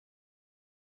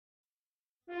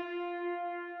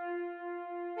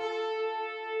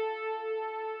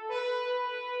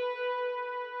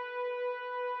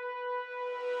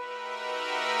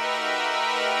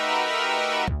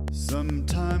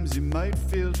Sometimes you might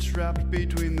feel trapped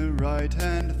between the right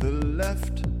and the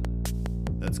left.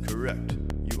 That's correct,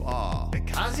 you are.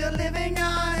 Because you're living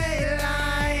on a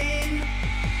line.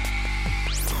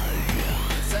 It's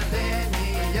a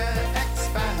linear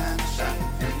expansion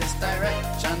in this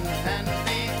direction and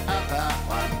the other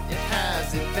one. It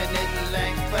has infinite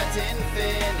length but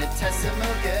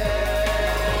infinitesimal girth.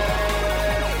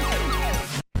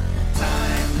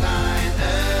 Timeline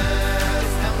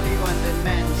Earth, only one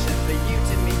dimension for you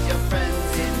to meet your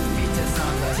friends in meters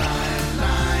on the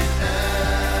timeline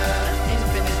Earth.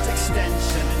 Infinite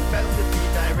extension in both of the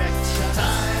directions.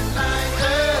 Timeline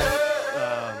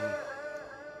Earth.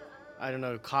 I don't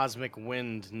know, cosmic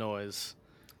wind noise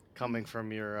coming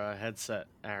from your headset,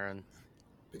 Aaron.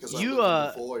 Because You, I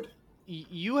live in the void.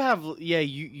 You have,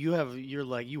 you have, you're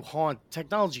like,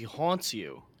 technology haunts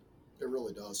you. It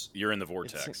really does. You're in the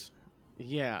vortex.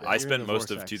 Yeah. I you're spent in the most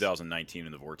of vortex. 2019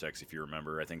 in the vortex, if you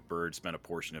remember. I think Bird spent a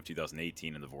portion of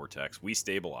 2018 in the vortex. We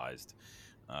stabilized,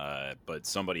 but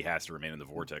somebody has to remain in the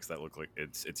vortex. That looked like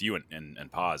it's you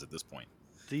and Paz at this point.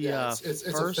 The It's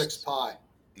a first fixed pie.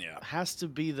 Yeah. has to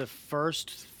be the first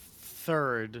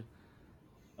third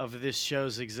of this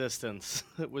show's existence.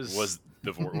 It was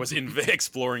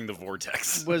Exploring the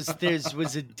vortex. was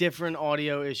a different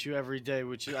audio issue every day,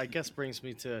 which I guess brings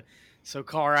me to. So,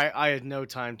 Car, I had no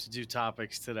time to do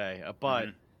topics today, but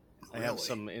I have Really?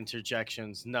 some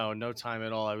interjections. No time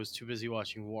at all. I was too busy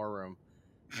watching War Room.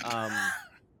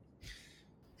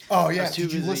 Oh, yeah. was too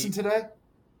Did you busy. listen today?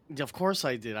 Of course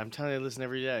I did. I'm telling you, I listen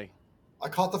every day. I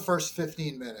caught the first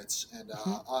 15 minutes, and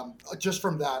just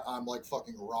from that, I'm like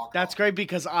fucking rock. That's hard. great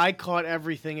because I caught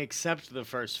everything except the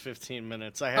first 15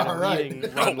 minutes. I had All a right.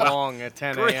 meeting run long at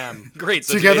 10 a.m. Great.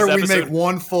 So Together, we today's make episode-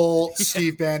 one full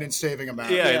Steve Bannon saving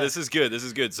America. Yeah, Yeah. this is good. This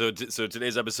is good. So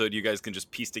today's episode, you guys can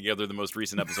just piece together the most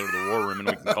recent episode of the War Room, and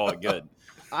we can call it good.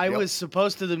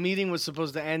 The meeting was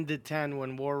supposed to end at 10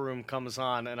 when War Room comes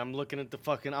on, and I'm looking at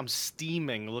I'm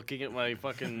steaming, looking at my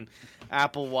fucking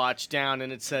Apple Watch down,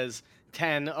 and it says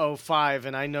 10:05,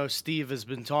 and I know Steve has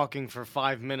been talking for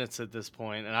 5 minutes at this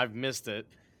point, and I've missed it.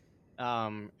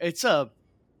 War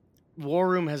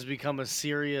Room has become a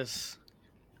serious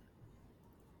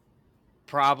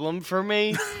problem for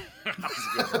me.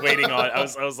 I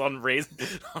was on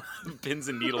pins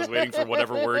and needles waiting for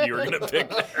whatever word you were going to pick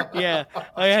there. Yeah,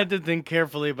 I had to think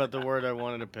carefully about the word I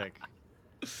wanted to pick.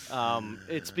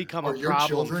 It's become Are a your problem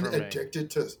children for me. addicted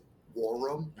to War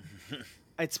Room?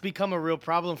 It's become a real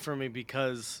problem for me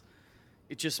because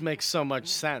it just makes so much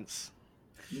sense.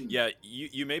 Yeah,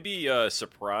 you may be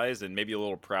surprised and maybe a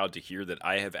little proud to hear that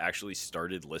I have actually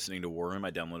started listening to War Room. I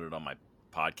downloaded it on my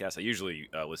podcast. I usually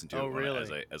listen to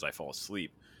it as I fall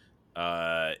asleep.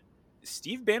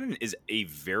 Steve Bannon is a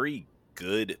very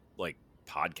good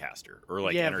podcaster or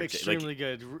extremely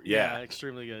good. Yeah.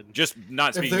 Extremely good. Just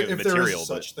not speaking If of there material, is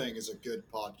such thing as a good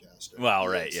podcaster. well, He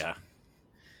right, is. yeah.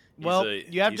 Well,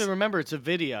 you have to remember it's a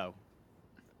video.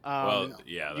 Yeah,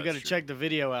 you that's got to true. check the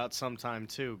video out sometime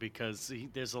too because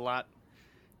there's a lot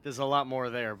more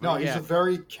there. But No, he's yeah. a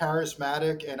very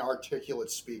charismatic and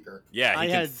articulate speaker. Yeah, I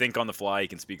he can had- think on the fly. He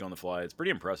can speak on the fly. It's pretty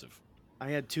impressive. I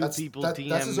had two That's people that, DM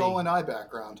that's his me. O&I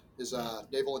background, his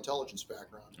naval intelligence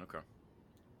background. Okay.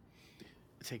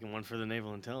 Taking one for the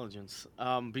naval intelligence.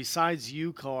 Besides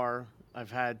you, Carr,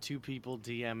 I've had two people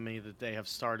DM me that they have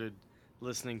started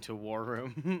listening to War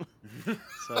Room.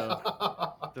 So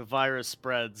the virus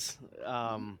spreads.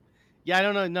 Yeah, I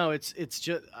don't know. No, it's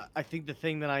just. I think the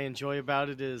thing that I enjoy about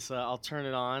it is I'll turn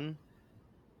it on,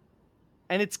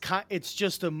 and it's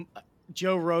just a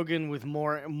Joe Rogan with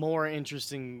more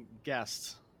interesting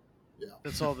guests. Yeah.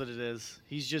 That's all that it is.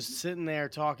 He's just sitting there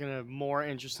talking to more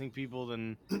interesting people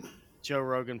than Joe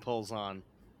Rogan pulls on.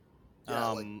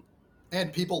 Yeah,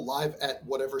 and people live at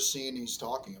whatever scene he's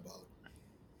talking about.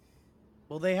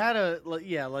 Well, they had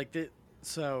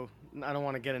so I don't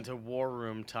want to get into War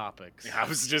Room topics. I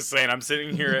was just saying, I'm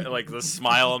sitting here the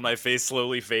smile on my face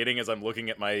slowly fading as I'm looking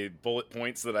at my bullet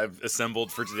points that I've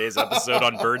assembled for today's episode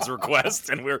on Bird's request,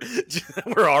 and we're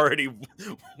already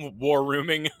war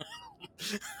rooming.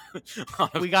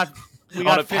 We got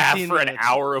on a path 15 for an minutes.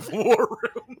 hour of war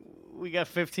room. We got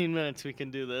 15 minutes. We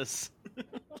can do this.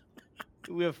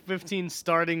 We have 15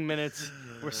 starting minutes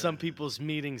where some people's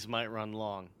meetings might run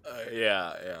long.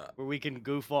 Yeah. Where we can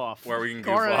goof off. Where we can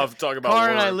goof Carr and- off, talk about Carr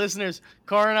and war. I, listeners,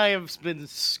 Carr and I have been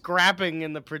scrapping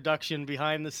in the production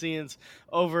behind the scenes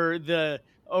over the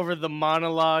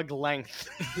monologue length.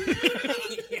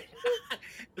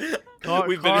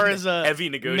 We've Carr been is in a heavy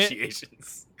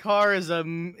negotiations. Carr is a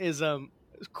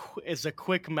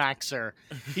quick maxer.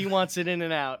 He wants it in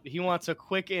and out. He wants a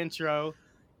quick intro.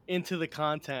 into the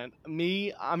content.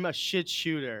 Me, I'm a shit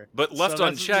shooter. But left So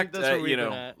unchecked, that's where we've you been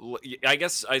know,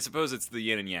 at. I suppose it's the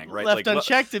yin and yang, right? Left Like,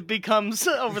 unchecked, it becomes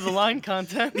over the line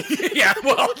content. yeah,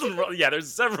 well, yeah.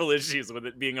 There's several issues with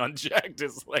it being unchecked.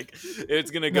 It's like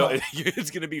it's gonna go. No.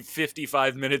 It's gonna be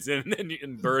 55 minutes in,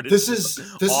 and Bird. This is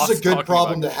off a good talking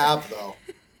problem about- to have, though.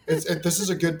 This is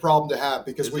a good problem to have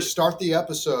because Is we it? start the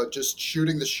episode just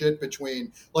shooting the shit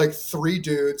between like three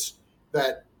dudes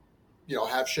that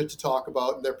have shit to talk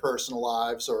about in their personal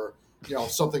lives or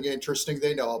something interesting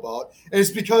they know about. And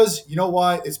it's because you know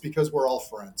why? It's because we're all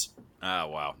friends. Ah,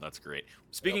 wow, that's great.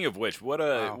 Speaking of which, what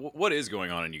Wow. what is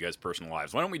going on in you guys' personal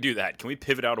lives? Why don't we do that? Can we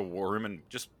pivot out of War Room and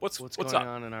just what's going up?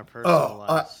 on in our personal Oh,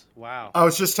 lives? Wow. I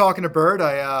was just talking to Bird.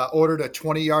 I ordered a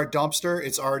 20-yard dumpster.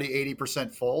 It's already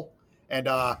 80% full. And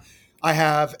I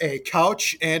have a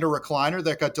couch and a recliner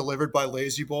that got delivered by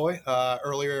Lazy Boy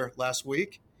earlier last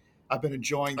week. I've been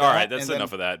enjoying that. All right, that's And then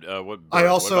enough of that. I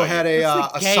also had a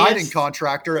That's the siding gayest-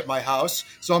 contractor at my house,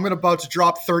 so I'm about to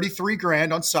drop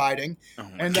 $33,000 on siding. Oh my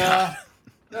And God.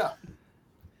 yeah,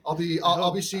 I'll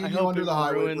be seeing you under the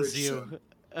highway ruins bridge you. soon.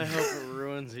 I hope it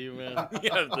ruins you, man.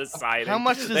 Yeah, the siding. How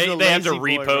much does they the have to Lazy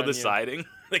Boy repo run the you? siding?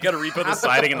 They got to repo the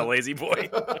siding and the Lazy Boy.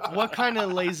 What kind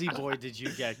of Lazy Boy did you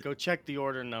get? Go check the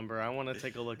order number. I want to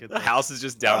take a look at The this. house is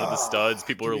just down to the studs.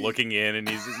 People are dude. looking in, and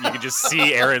you can just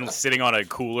see Aaron sitting on a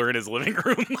cooler in his living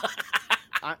room.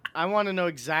 I want to know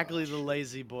exactly the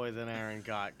Lazy Boy that Aaron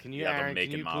got. Can you, Yeah, the Aaron? make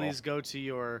Can and you model. please go to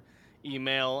your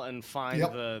email and find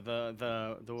Yep.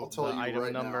 the I'll tell you item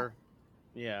right now. number?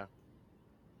 Yeah.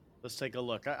 Let's take a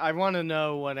look. I want to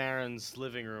know what Aaron's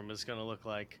living room is going to look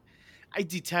like. I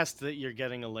detest that you're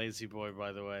getting a Lazy Boy,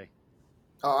 by the way.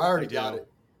 Oh, I already I got do. it.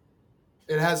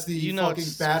 It has the You know fucking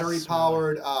it's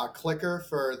battery-powered clicker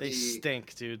for They the.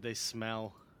 stink, dude. They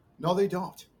smell. No, they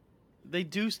don't. They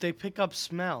do. They pick up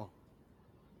smell.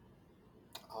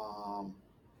 Um,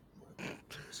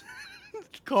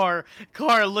 Car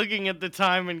looking at the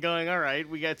time and going, all right,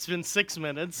 it's been 6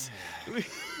 minutes.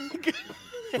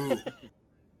 ooh.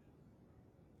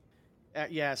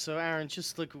 Yeah, so Aaron,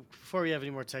 just look, before we have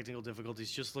any more technical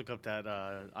difficulties, just look up that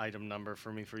item number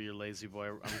for me for your Lazy Boy.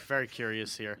 I'm very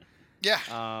curious here. Yeah.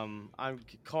 I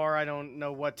don't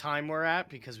know what time we're at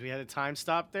because we had a time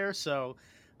stop there, so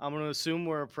I'm going to assume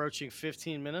we're approaching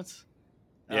 15 minutes.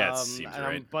 Yeah, it seems and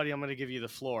right. Buddy, I'm going to give you the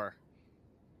floor.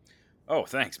 Oh,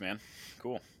 thanks, man.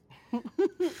 Cool.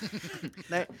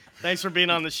 Thanks for being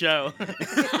on the show.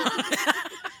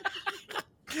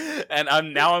 And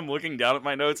I'm looking down at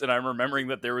my notes, and I'm remembering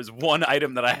that there was one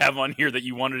item that I have on here that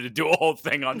you wanted to do a whole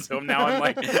thing on. So now I'm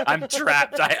like, I'm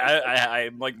trapped.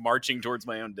 I'm like marching towards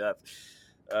my own death.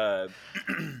 Let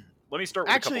me start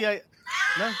with Actually, a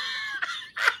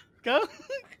couple.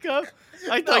 Go.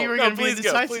 I thought you were going to be please go.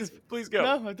 decisive. Please go.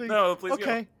 No, I think No, please go.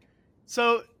 okay.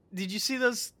 So, did you see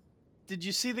those? Did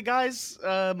you see the guys,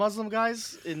 Muslim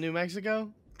guys in New Mexico,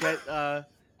 get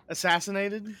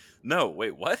assassinated? No,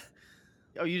 wait, what?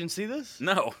 Oh, you didn't see this?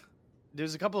 No.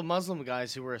 There's a couple of Muslim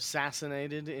guys who were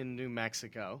assassinated in New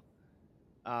Mexico.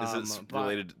 Is it but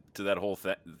related to that whole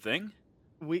thing?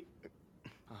 I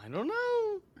don't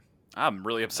know. I'm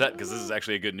really upset because this is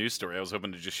actually a good news story. I was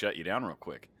hoping to just shut you down real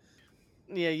quick.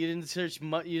 Yeah, you didn't search.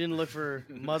 You didn't look for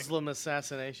Muslim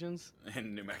assassinations.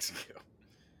 In New Mexico.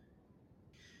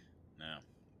 No.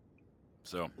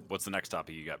 So, what's the next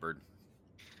topic you got, Bird?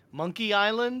 Monkey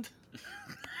Island.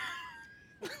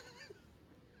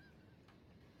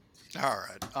 All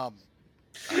right.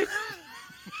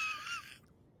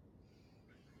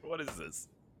 What is this?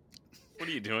 What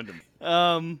are you doing to me?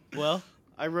 Well,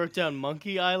 I wrote down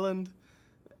Monkey Island.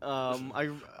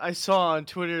 I saw on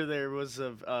Twitter there was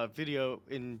a video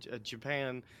in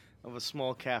Japan of a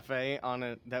small cafe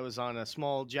that was on a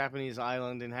small Japanese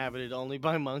island inhabited only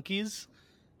by monkeys.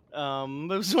 I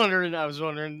was wondering.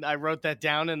 I wrote that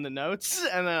down in the notes,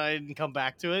 and then I didn't come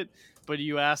back to it. But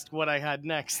you asked what I had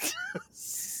next.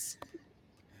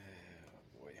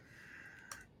 Boy.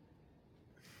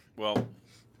 Well.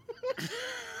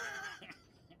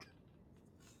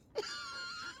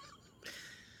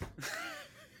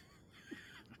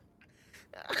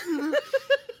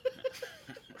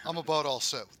 I'm about all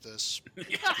set with this, to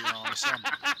be honest.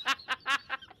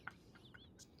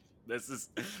 This is.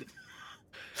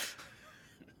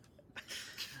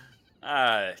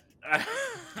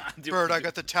 Bird, I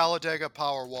got the Talladega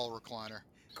Powerwall recliner.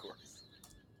 Of course.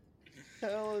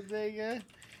 Talladega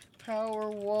Power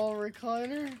Wall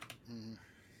Recliner. Mhm.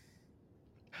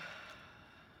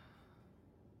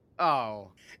 Oh,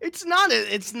 it's not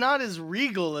as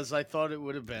regal as I thought it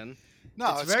would have been.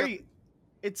 No, it's it's very,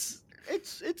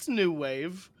 it's new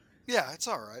wave. yeah, it's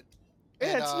all right. Yeah,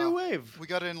 And, it's new wave. We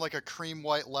got it in like a cream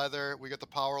white leather. We got the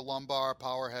power lumbar,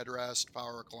 power headrest,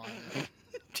 power recliner.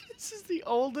 This is the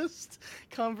oldest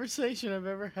conversation I've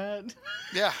ever had.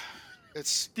 Yeah,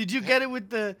 it's Did you get it with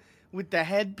the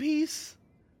headpiece?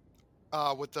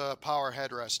 with the power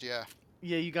headrest. Yeah.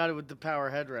 Yeah, you got it with the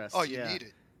power headrest. Oh, you yeah. need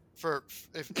it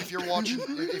if you're watching.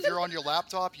 If you're on your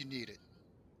laptop, you need it.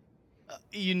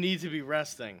 You need to be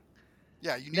resting.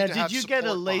 Yeah, you need Now, to did have you get a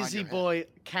support behind lazy your head. boy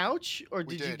couch, or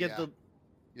We did you did, get yeah. the?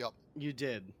 Yep. You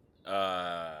did.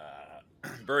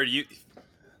 Bird,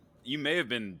 you may have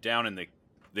been down in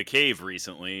the cave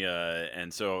recently,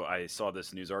 and so I saw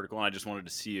this news article, and I just wanted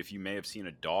to see if you may have seen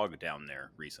a dog down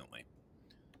there recently.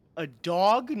 A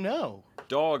dog? No.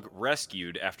 Dog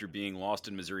rescued after being lost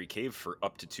in Missouri cave for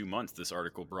up to 2 months. This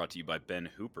article brought to you by Ben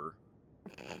Hooper.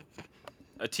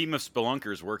 A team of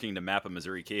spelunkers working to map a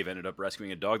Missouri cave ended up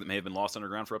rescuing a dog that may have been lost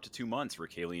underground for up to 2 months.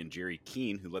 Rick Haley and Jerry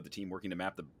Keene, who led the team working to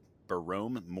map the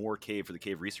Barome Moore Cave for the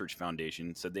Cave Research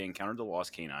Foundation, said they encountered the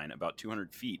lost canine about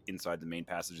 200 feet inside the main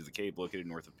passage of the cave located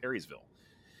north of Perrysville.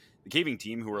 The caving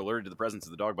team, who were alerted to the presence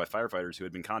of the dog by firefighters who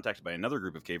had been contacted by another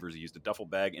group of cavers who used a duffel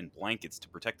bag and blankets to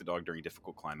protect the dog during a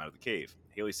difficult climb out of the cave.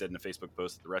 Haley said in a Facebook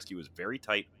post that the rescue was very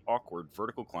tight, awkward,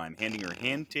 vertical climb, handing her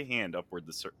hand to hand upward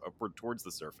towards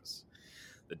the surface.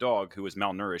 The dog, who was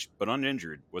malnourished but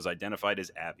uninjured, was identified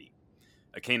as Abby,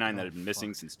 a canine that had been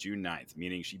missing since June 9th,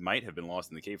 meaning she might have been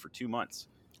lost in the cave for 2 months.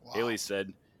 Wow. Haley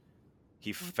said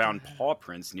he found paw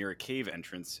prints near a cave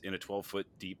entrance in a 12-foot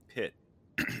deep pit,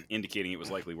 indicating it was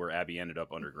likely where Abby ended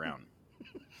up underground.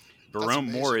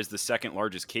 Barome Moore is the second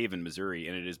largest cave in Missouri,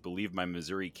 and it is believed by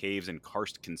Missouri Caves and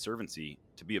Karst Conservancy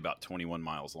to be about 21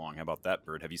 miles long. How about that,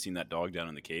 Bird? Have you seen that dog down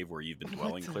in the cave where you've been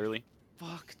dwelling, clearly?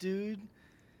 Fuck, dude.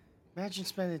 Imagine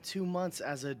spending 2 months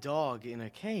as a dog in a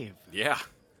cave. Yeah.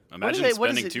 Imagine what is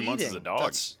spending it 2 months as a eating?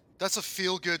 dog. That's a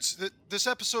feel good. This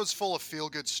episode's full of feel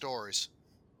good stories.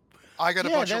 I got a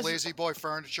Yeah, bunch of that's- lazy boy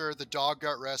furniture. The dog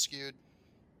got rescued.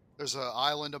 There's an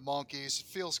island of monkeys. It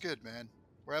feels good, man.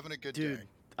 We're having a good Dude, day.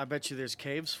 I bet you there's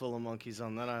caves full of monkeys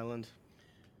on that island.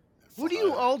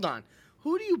 Hold on.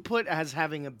 Who do you put as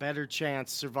having a better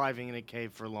chance surviving in a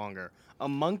cave for longer? A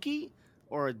monkey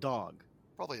or a dog?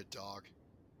 Probably a dog.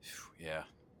 Yeah.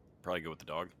 Probably go with the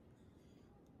dog.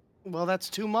 Well, that's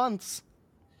 2 months.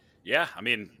 Yeah, I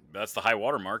mean, that's the high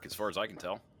water mark as far as I can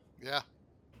tell. Yeah.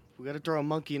 We got to throw a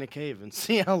monkey in a cave and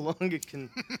see how long it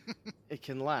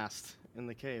can last in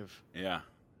the cave. Yeah.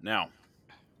 Now,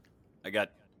 I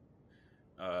got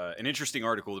an interesting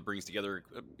article that brings together,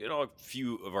 a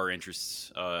few of our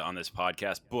interests on this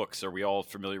podcast. Books. Are we all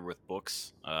familiar with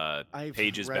books? I've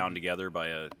Pages read- bound together by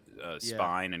a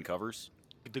spine and covers.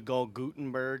 De Gaulle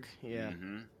Gutenberg. Yeah.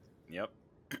 Mm-hmm. Yep.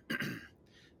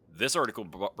 This article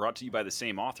brought to you by the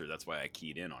same author. That's why I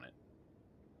keyed in on it.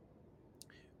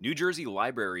 New Jersey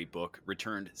Library book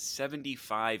returned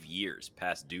 75 years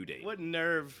past due date. What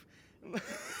nerve.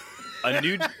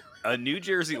 A New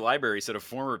Jersey library said a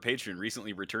former patron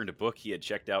recently returned a book he had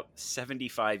checked out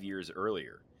 75 years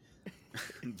earlier.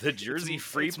 The Jersey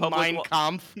Free It's Public Mein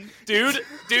Kampf. Dude.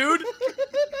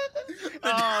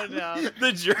 Oh, no.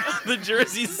 The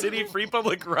Jersey City Free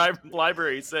Public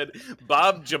Library said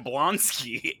Bob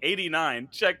Jablonski, 89,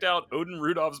 checked out Odin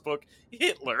Rudolph's book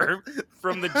Hitler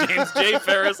from the James J.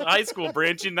 Ferris High School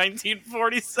branch in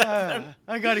 1947.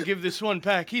 I got to give this one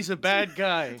back. He's a bad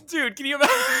guy. Dude, can you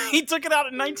imagine? He took it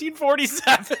out in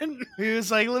 1947. He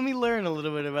was like, let me learn a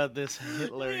little bit about this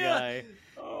Hitler guy.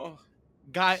 Oh.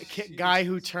 Guy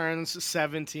who turns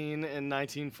 17 in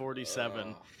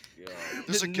 1947.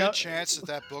 There's a No- good chance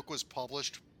that book was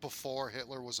published before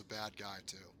Hitler was a bad guy,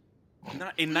 too.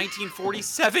 Not in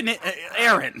 1947,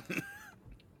 Aaron.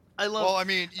 I love. Well, I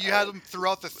mean, you had them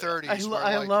throughout the 30s where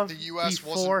I like, love the U.S.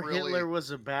 before wasn't really... Hitler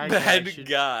was a bad Bad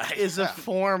guy. Is a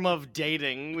form of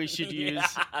dating we should use.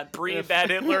 Yeah,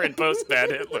 pre-bad Hitler and post-bad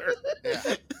Hitler.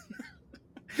 Yeah.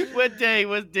 What day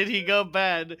did he go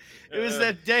bad? It was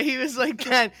that day he was like,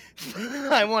 God,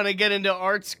 I want to get into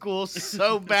art school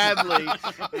so badly.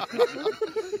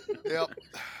 Yep.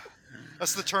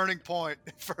 That's the turning point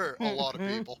for a lot of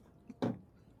people.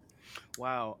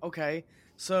 Wow. Okay.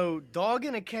 So, dog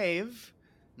in a cave.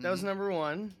 That was number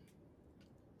one.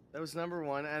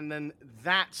 And then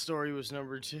that story was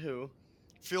number two.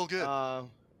 Feel good. I'm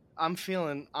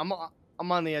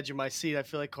on the edge of my seat. I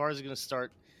feel like cars are going to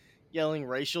start yelling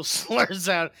racial slurs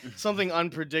out. Something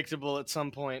unpredictable at some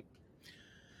point.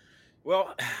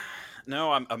 Well,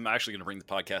 no, I'm actually going to bring the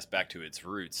podcast back to its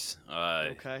roots.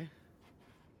 Okay.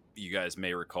 You guys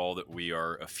may recall that we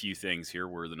are a few things here.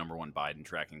 We're the number one Biden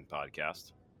tracking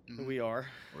podcast. We are.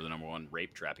 We're the number one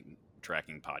rape tracking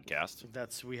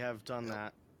podcast. We have done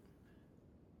that.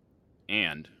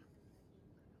 And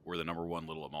we're the number one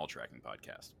Little Amal tracking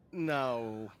podcast.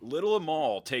 No. Little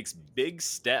Amal takes big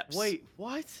steps. Wait,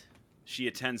 what? She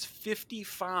attends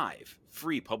 55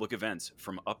 free public events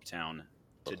from uptown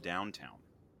to downtown.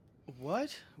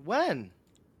 What? When?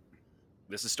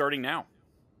 This is starting now.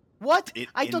 What? In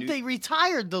I thought New- they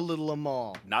retired the Little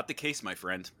Amal. Not the case, my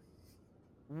friend.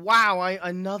 Wow,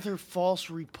 another false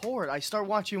report. I start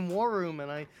watching War Room and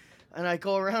I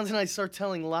go around and I start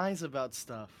telling lies about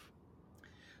stuff.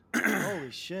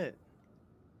 Holy shit.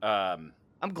 Um,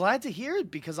 I'm glad to hear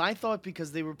it because I thought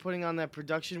because they were putting on that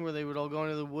production where they would all go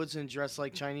into the woods and dress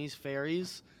like Chinese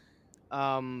fairies,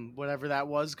 whatever that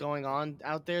was going on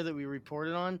out there that we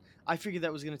reported on, I figured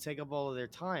that was going to take up all of their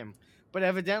time. But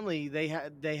evidently they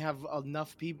have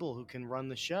enough people who can run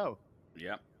the show.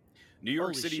 yeah. New York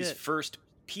Holy City's shit. first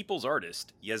people's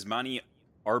artist, Yasmani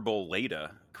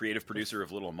Arboleda, creative producer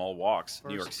of Little Amal Walks,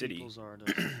 New York First City, people's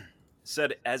artist.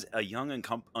 said, as a young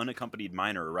unaccompanied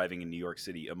minor arriving in New York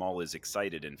City, Amal is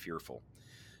excited and fearful.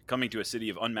 Coming to a city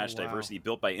of unmatched wow. diversity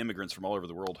built by immigrants from all over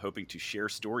the world, hoping to share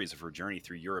stories of her journey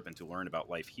through Europe and to learn about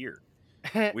life here.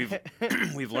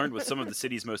 We've learned with some of the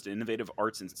city's most innovative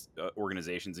arts and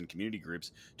organizations and community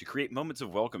groups to create moments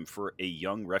of welcome for a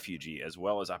young refugee, as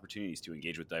well as opportunities to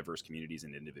engage with diverse communities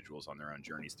and individuals on their own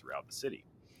journeys throughout the city.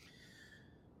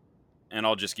 And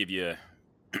I'll just give you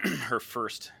her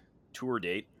first tour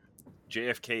date.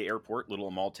 JFK Airport, Little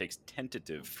Amal takes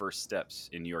tentative first steps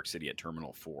in New York City at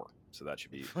Terminal 4. So that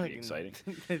should be pretty exciting.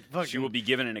 She will be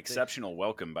given an exceptional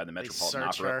welcome by the Metropolitan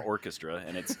search Opera her. Orchestra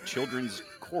and its children's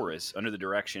chorus under the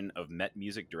direction of Met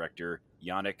Music director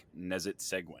Yannick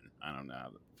Nezet-Seguin. I don't know how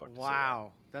the fuck to say that.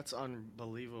 Wow, that's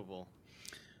unbelievable.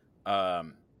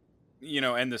 You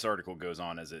know, and this article goes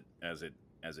on as it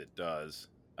does.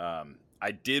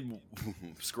 I did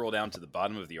scroll down to the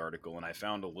bottom of the article and I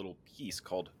found a little piece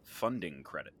called funding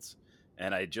credits.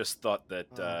 And I just thought that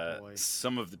Oh, boy.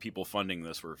 some of the people funding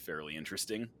this were fairly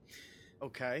interesting.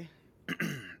 Okay.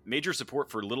 Major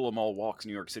support for Little Amal Walks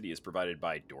New York City is provided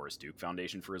by Doris Duke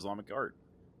Foundation for Islamic Art,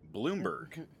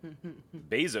 Bloomberg,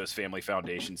 Bezos Family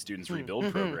Foundation Students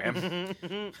Rebuild Program,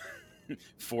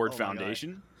 Ford Oh, my God.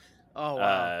 Foundation, Oh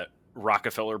wow.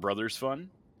 Rockefeller Brothers Fund.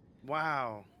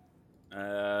 Wow.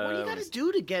 What do you got to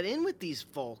do to get in with these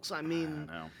folks? I mean, I don't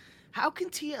know. how can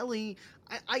TLE?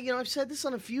 I've said this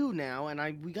on a few now,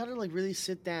 and we got to like really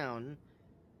sit down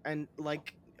and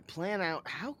like plan out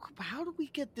how do we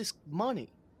get this money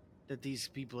that these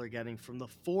people are getting from the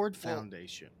Ford Well,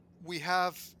 Foundation? We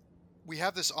have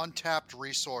this untapped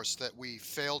resource that we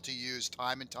fail to use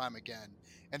time and time again,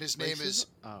 and his name is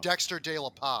Racism? Oh. Dexter De La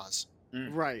Paz.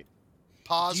 Right.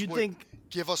 Paz Do you would think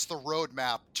give us the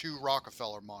roadmap to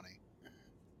Rockefeller money.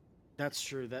 that's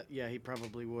true? He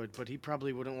probably would, but he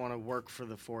probably wouldn't want to work for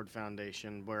the Ford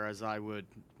Foundation, whereas I'll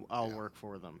Yeah. work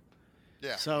for them.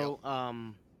 Yeah. So,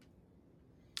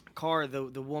 Car,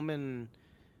 the woman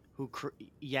who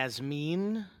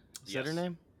Yasmin, is that her Yes.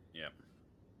 name? Yeah.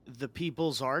 The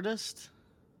People's Artist.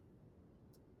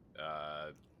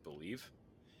 Believe.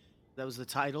 That was the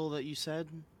title that you said.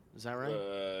 Is that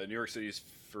right? New York City's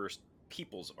first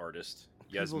people's artist,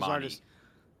 People's Yasmani. artist.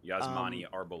 Yasmani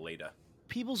Arboleda.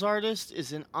 People's Artist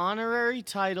is an honorary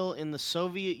title in the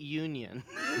Soviet Union.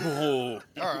 Whoa.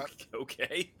 All right.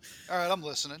 Okay. All right, I'm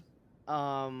listening.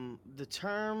 The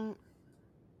term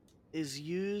is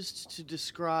used to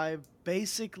describe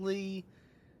basically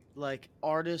like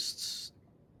artists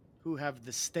who have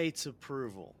the state's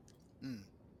approval.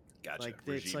 Gotcha. Like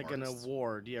it's Regime like an artists.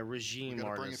 award. Yeah, regime gotta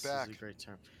bring it artist back. is a great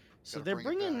term. So Gotta they're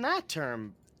bring it bringing back. that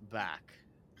term back.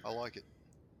 I like it.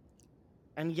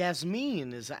 And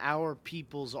Yasmin is our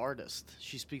people's artist.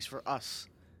 She speaks for us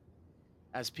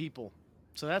as people.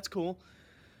 So that's cool.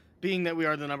 Being that we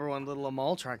are the number one Little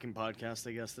Amal tracking podcast,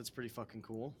 I guess that's pretty fucking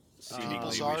cool. Seemingly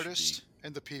People's we should artist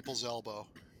and the people's elbow.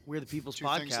 We're the people's Two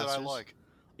podcasters. things that I like.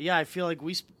 Yeah, I feel like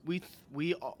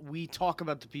we talk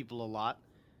about the people a lot.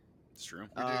 It's true.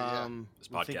 We do, yeah. This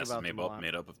we think podcast is about them a lot.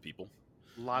 made up of people.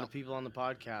 A lot of people on the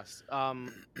podcast.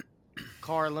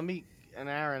 Car, and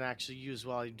Aaron, actually, you as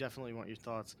well. I definitely want your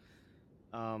thoughts.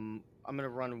 I'm gonna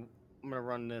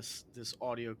run this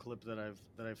audio clip that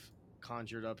I've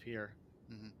conjured up here.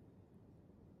 Mhm.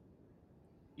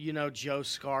 You know Joe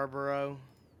Scarborough,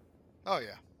 Oh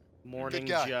yeah. Morning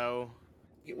guy. Joe.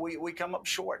 we come up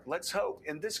short. Let's hope.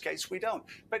 In this case, we don't.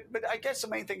 But I guess the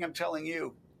main thing I'm telling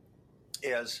you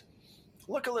is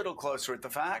look a little closer at the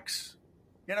facts.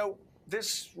 You know,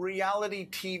 this reality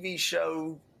TV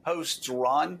show host's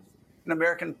run in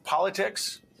American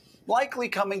politics likely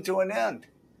coming to an end.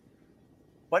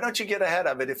 Why don't you get ahead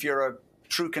of it if you're a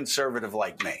true conservative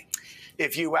like me?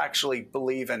 If you actually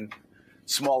believe in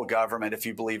small government, if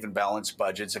you believe in balanced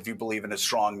budgets, if you believe in a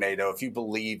strong NATO, if you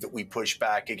believe that we push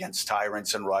back against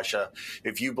tyrants in Russia,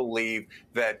 if you believe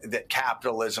that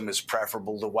capitalism is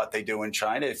preferable to what they do in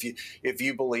China, if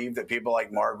you believe that people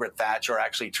like Margaret Thatcher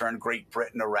actually turned Great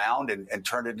Britain around and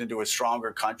turned it into a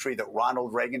stronger country, that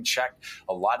Ronald Reagan checked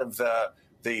a lot of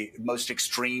the most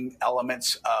extreme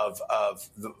elements of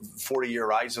the 40-year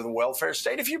rise of the welfare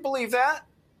state, if you believe that,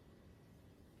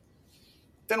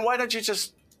 then why don't you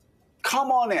just come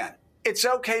on in? It's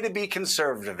okay to be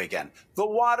conservative again. The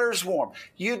water's warm.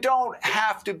 You don't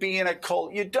have to be in a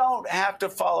cult. You don't have to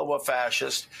follow a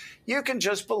fascist. You can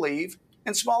just believe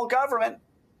in small government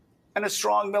and a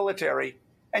strong military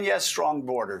and, yes, strong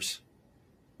borders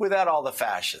without all the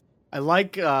fascists. I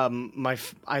like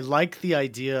I like the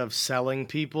idea of selling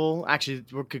people. Actually,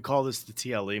 we could call this the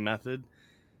TLE method.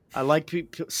 I like the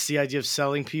idea of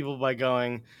selling people by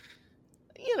going,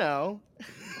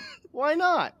 why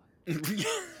not?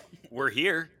 We're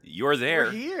here. You're there.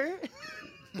 We're here.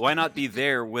 Why not be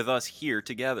there with us here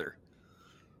together?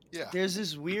 Yeah. There's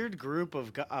this weird group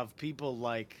of people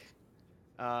like,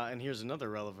 and here's another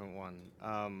relevant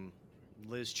one.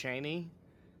 Liz Cheney,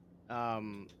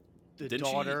 the Didn't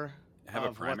daughter she have a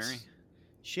of primary?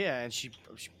 Yeah, and she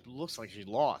looks like she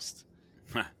lost.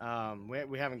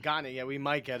 We haven't gotten it yet. We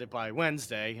might get it by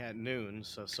Wednesday at noon.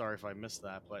 So sorry if I missed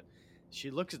that, but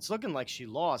it's looking like she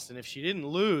lost. And if she didn't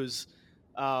lose,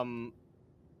 although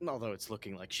it's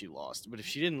looking like she lost, but if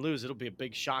she didn't lose, it'll be a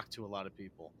big shock to a lot of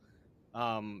people.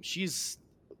 She's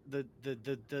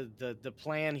the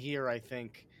plan here, I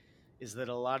think, is that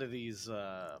a lot of these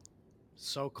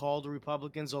so-called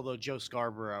Republicans, although Joe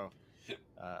Scarborough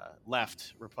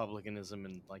left Republicanism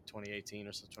in like 2018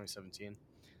 or so, 2017.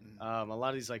 A lot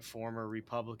of these like former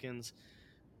Republicans.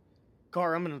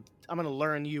 Gar, I'm gonna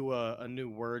learn you a new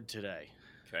word today.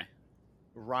 Okay.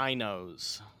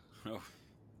 Rhinos. Oh.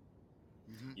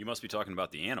 You must be talking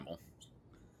about the animal.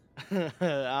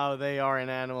 Oh, they are an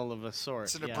animal of a sort.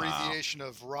 It's an abbreviation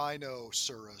of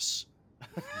rhinoceros.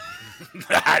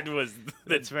 That was the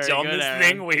That's very dumbest good, Aaron.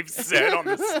 thing we've said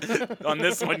on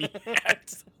this one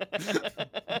yet.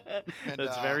 And,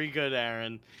 That's very good,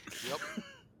 Aaron. Yep.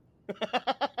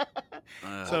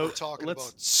 So We're talking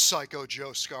about Psycho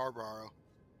Joe Scarborough.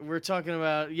 we're talking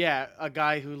about a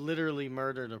guy who literally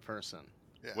murdered a person.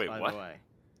 Yeah. Wait, by what? the way,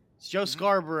 Joe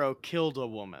Scarborough killed a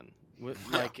woman with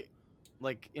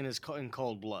like in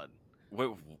cold blood. Wait,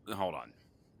 hold on.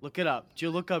 Look it up. Do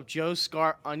you look up Joe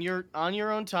on your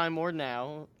own time or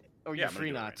now, or Yeah, you're I'm gonna free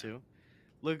do it not right to?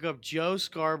 Look up Joe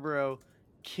Scarborough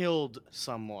killed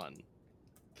someone.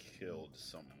 Killed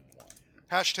someone.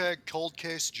 Hashtag Cold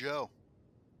Case Joe.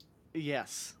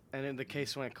 Yes, and then the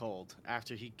case went cold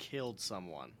after he killed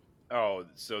someone. Oh,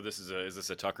 so is this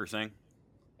a Tucker thing?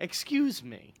 Excuse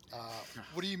me.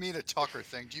 What do you mean a Tucker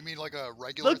thing? Do you mean like a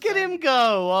regular Look at thing? him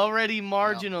go, already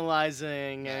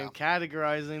marginalizing No. and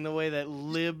categorizing the way that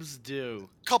libs do.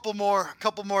 Couple more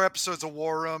episodes of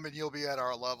War Room and you'll be at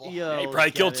our level. Yo, He probably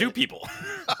get killed two it. people.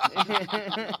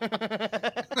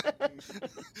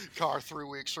 Car 3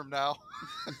 weeks from now.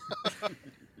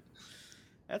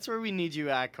 That's where we need you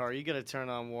at, Car. You got to turn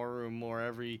on War Room more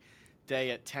every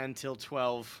day at 10 till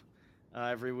 12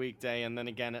 every weekday, and then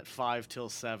again at 5 till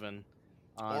 7.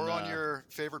 Or on your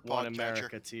favorite One podcatcher.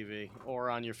 America TV, or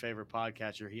on your favorite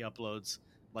podcatcher. He uploads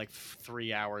like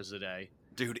 3 hours a day.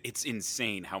 Dude, it's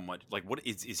insane how much. Like, what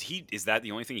is he? Is that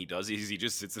the only thing he does? Is he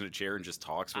just sits in a chair and just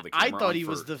talks with a camera? I thought on he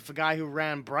for- was the guy who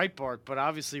ran Breitbart, but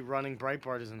obviously running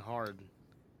Breitbart isn't hard.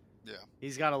 Yeah.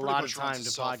 He's got a Pretty lot of much runs time to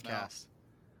himself now. podcast.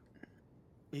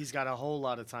 He's got a whole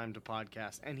lot of time to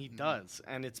podcast, and he Mm-hmm. does,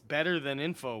 and it's better than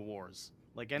InfoWars.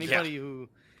 Like anybody who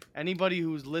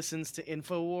listens to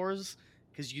InfoWars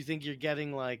because you think you're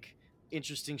getting like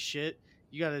interesting shit,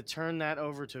 you got to turn that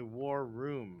over to War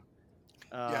Room.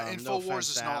 Yeah, no InfoWars offense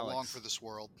is to not long Alex. for this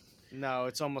world. No,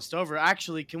 it's almost over.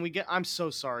 Actually, can we get? I'm so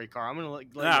sorry, Carl. I'm gonna let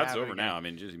you Nah, it's have it over again. now. I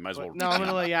mean, just, you might as well. No, I'm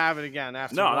gonna let you have it again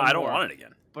after. No, one I don't more. want it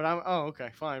again. But okay,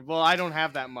 fine. Well, I don't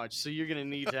have that much, so you're gonna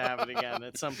need to have it again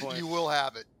at some point. You will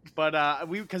have it. But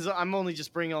because I'm only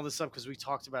just bringing all this up because we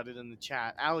talked about it in the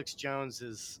chat. Alex Jones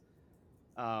is,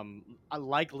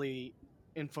 likely,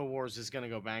 InfoWars is gonna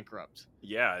go bankrupt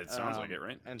Yeah, it sounds like it,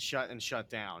 right? and shut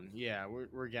down. Yeah,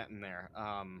 we're getting there.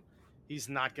 He's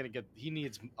not gonna get. He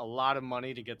needs a lot of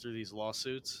money to get through these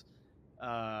lawsuits.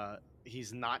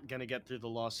 He's not gonna get through the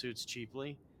lawsuits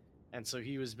cheaply. And so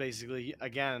he was basically,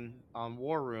 again, on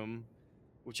War Room,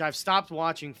 which I've stopped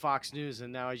watching Fox News,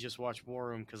 and now I just watch War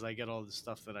Room because I get all the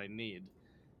stuff that I need.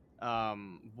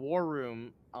 War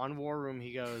Room,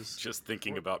 he goes, Just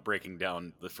thinking about breaking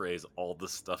down the phrase "all the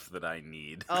stuff that I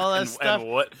need" All that and, stuff.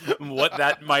 and what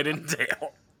that might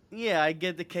entail. yeah, I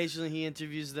get occasionally he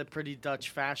interviews the pretty Dutch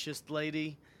fascist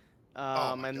lady.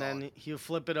 Oh my And God. then he'll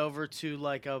flip it over to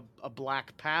like a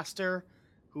black pastor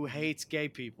who hates gay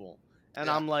people. And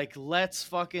Yeah. I'm like, let's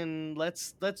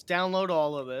download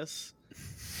all of this.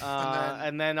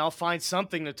 And then I'll find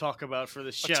something to talk about for the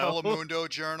A show. Telemundo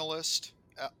journalist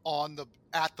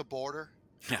at the border,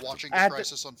 watching the At the-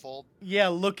 crisis unfold.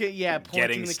 pointing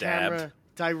Getting the stabbed. camera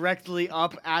directly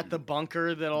up at the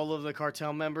bunker that all of the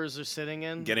cartel members are sitting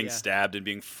in. Getting Yeah. stabbed and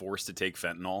being forced to take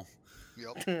fentanyl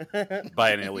Yep.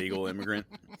 by an illegal immigrant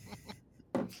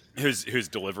who's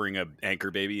delivering a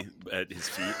anchor baby at his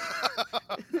feet.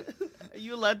 Are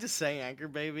you allowed to say anchor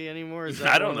baby anymore? Is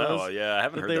that I one don't of know. those Yeah, I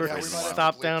haven't that heard they that were Yeah, we phrase might in a have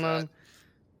while. to stopped down bleep on?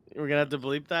 We're gonna have to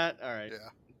bleep that. All right. Yeah.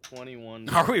 21.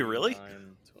 Are we really?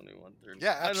 21, 30.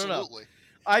 Yeah, I don't know. absolutely.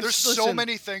 I've There's so listen,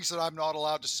 many things that I'm not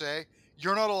allowed to say.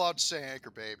 You're not allowed to say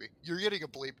anchor baby. You're getting a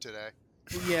bleep today.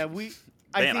 Yeah, Man,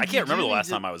 I I can't remember the last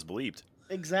time. time I was bleeped.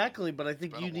 Exactly, but I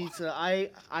think Been a you need to. I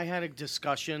had a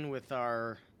discussion with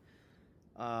our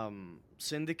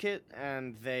syndicate,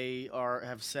 and they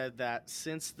have said that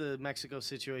since the Mexico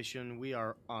situation, we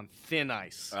are on thin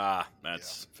ice. Ah,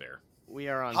 that's fair. We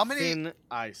are on How many- thin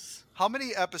ice. How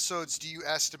many episodes do you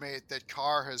estimate that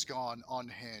Carr has gone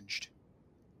unhinged?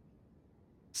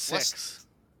 6.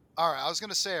 All right, I was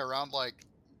gonna say around like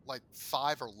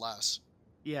 5 or less.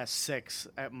 Yeah, 6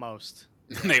 at most.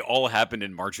 They all happened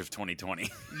in March of 2020.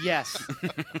 Yes.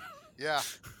 Yeah,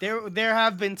 There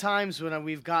have been times when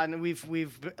we've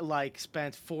like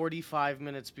spent 45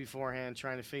 minutes beforehand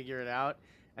trying to figure it out,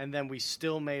 and then we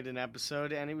still made an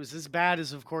episode, and it was as bad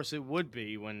as of course it would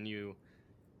be when you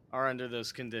are under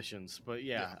those conditions. But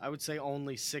yeah. I would say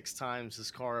only 6 times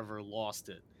has Carr ever lost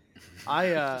it.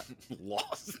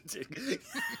 Lost it.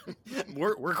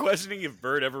 We're questioning if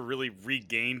Bird ever really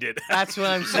regained it. That's what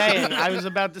I'm saying. I was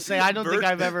about to say I don't think Bird-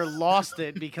 I've ever lost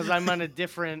it because I'm on a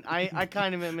different. I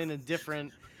kind of am in a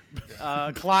different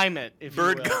climate. If you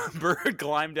will. Bird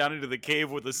climbed down into the cave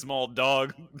with a small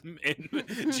dog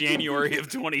in January of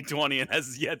 2020 and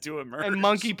has yet to emerge. And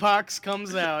monkeypox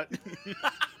comes out.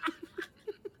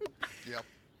 yep.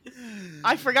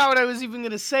 I forgot what I was even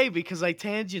going to say because I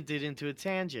tangented into a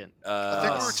tangent. I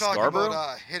think we were talking Scarborough?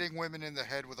 about hitting women in the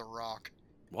head with a rock.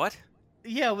 What?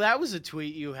 Yeah, well, that was a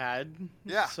tweet you had.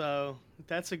 Yeah. So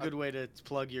that's a good way to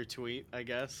plug your tweet, I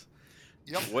guess.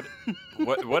 Yep. What?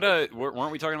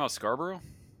 Weren't we talking about Scarborough?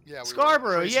 Yeah. We were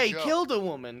Scarborough, Crazy yeah, he Joe. killed a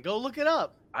woman. Go look it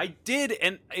up. I did,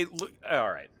 and it look.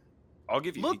 All right, I'll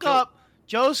give you. Look go- up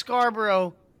Joe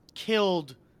Scarborough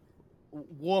killed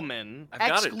woman. I've got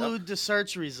it up. Exclude the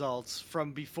search results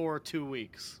from before 2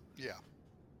 weeks. Yeah.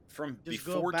 from Just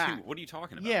go before two. back. What are you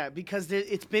talking about? Yeah, because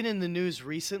it's been in the news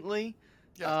recently.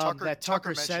 Yeah.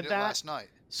 Tucker said mentioned it that. last night.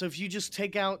 So if you just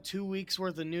take out 2 weeks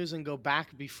worth of news and go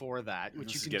back before that,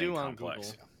 which This is you can getting do on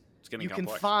complex. Google, It's getting you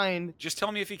complex. can find Just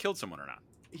tell me if he killed someone or not.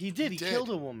 he did. He did. killed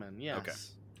a woman. Yes. Okay.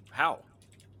 How?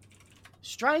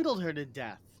 Strangled her to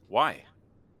death Why?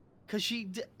 because she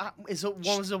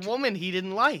was a woman he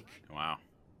didn't like. Wow.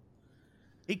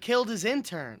 He killed his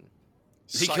intern.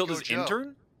 He killed Psycho his Joe.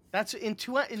 intern? That's in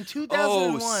 2001.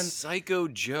 Oh, Psycho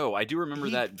Joe. I do remember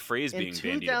He- that phrase being In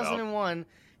bandied about. 2001,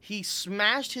 he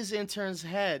smashed his intern's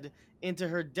head into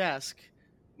her desk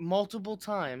multiple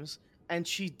times, and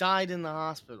she died in the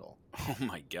hospital. Oh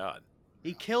my god.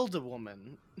 He killed a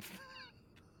woman.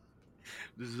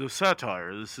 This is a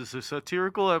satire. This is a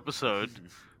satirical episode.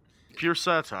 Pure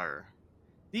satire.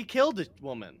 He killed a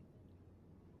woman.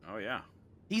 Oh yeah.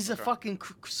 He's a Okay. fucking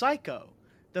psycho.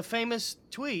 The famous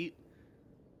tweet,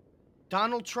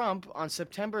 Donald Trump on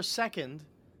September 2nd,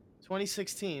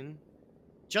 2016,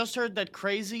 just heard that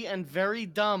crazy and very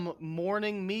dumb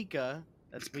Morning Mika,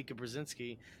 that's Mika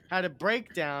Brzezinski, had a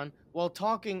breakdown while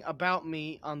talking about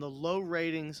me on the low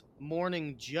ratings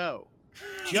Morning Joe.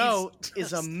 Joe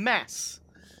is a mess.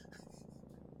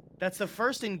 That's the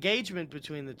first engagement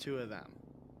between the two of them.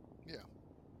 Yeah.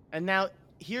 And now,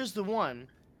 here's the one.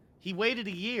 He waited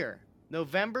a year.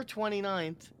 November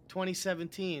 29th,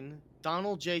 2017,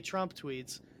 Donald J. Trump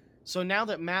tweets, "So now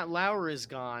that Matt Lauer is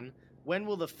gone, when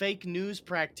will the fake news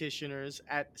practitioners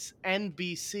at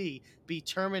NBC be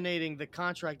terminating the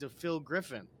contract of Phil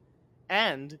Griffin?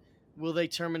 And will they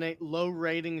terminate low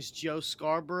ratings Joe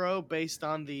Scarborough based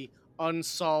on the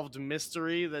unsolved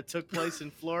mystery that took place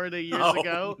in Florida years Oh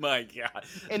ago? my god.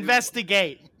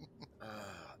 Investigate."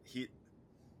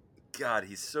 God,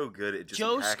 he's so good at just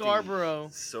Joe packing Scarborough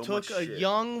so took much a shit.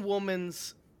 young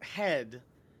woman's head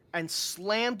and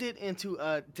slammed it into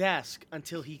a desk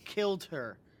until he killed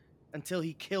her.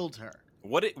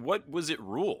 What was it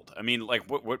ruled? I mean, like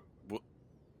what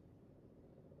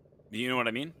you know what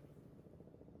I mean?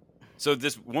 So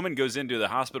this woman goes into the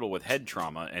hospital with head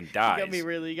trauma and dies. You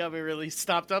got me really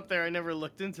stopped up there. I never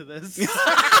looked into this.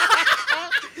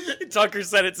 Tucker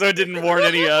said it so it didn't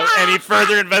warrant any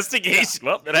further investigation.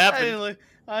 Well, it happened.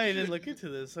 I didn't look into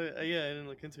this. I didn't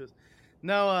look into it.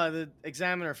 No, the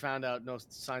examiner found out no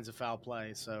signs of foul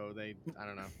play, so I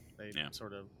don't know. They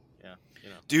sort of,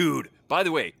 Dude, by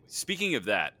the way, speaking of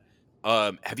that,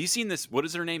 have you seen this? What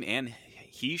is her name? Anne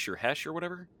Heche or Hesh or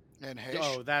whatever? And Hesh.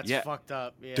 Oh, that's fucked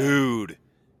up. Yeah. Dude,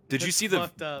 did you That's see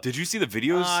fucked up. Did you see the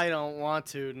videos? I don't want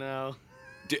to. No.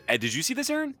 Did you see this,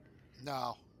 Aaron?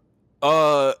 No.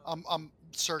 Uh, I'm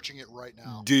searching it right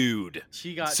now. dude.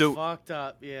 She got So- fucked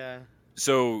up. Yeah.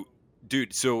 So,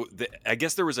 dude, I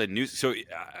guess there was a news. So,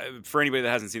 for anybody that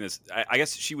hasn't seen this, I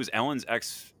guess she was Ellen's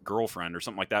ex-girlfriend or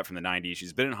something like that from the '90s.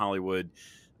 She's been in Hollywood,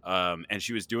 and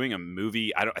she was doing a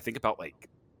movie. I think about like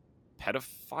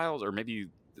pedophiles or maybe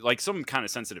like some kind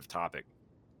of sensitive topic.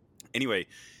 Anyway,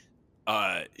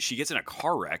 she gets in a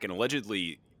car wreck and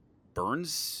allegedly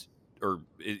burns or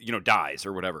dies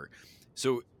or whatever.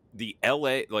 So the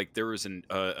LA, like there was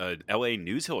a LA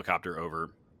news helicopter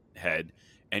overhead.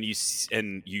 And you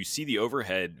see the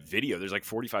overhead video. There's like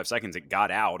 45 seconds. It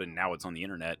got out, and now it's on the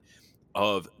internet,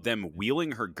 of them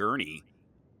wheeling her gurney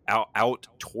out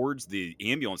towards the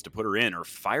ambulance to put her in, or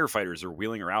firefighters are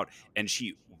wheeling her out, and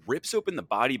she rips open the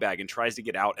body bag and tries to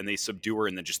get out, and they subdue her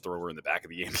and then just throw her in the back of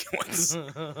the ambulance.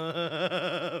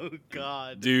 Oh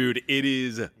God. Dude, it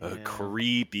is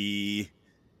creepy.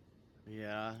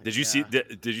 Yeah. Did you see?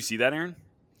 Did you see that, Aaron?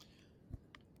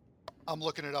 I'm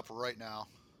looking it up right now.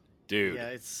 Dude. Yeah,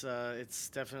 it's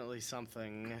definitely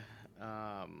something.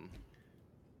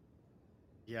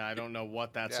 Yeah, I don't know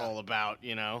what that's all about.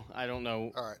 I don't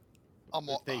know. All right.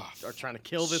 If they are trying to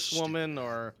kill this stupid. woman,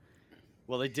 or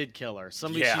well, they did kill her.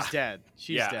 She's dead.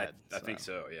 She's dead. I think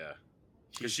so. Yeah.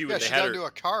 Because She they got had her. into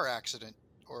a car accident,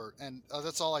 and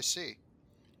that's all I see.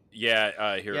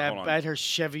 Yeah. Here. Yeah, hold on. I bet her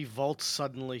Chevy Volt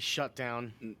suddenly shut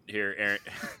down. Here, Aaron.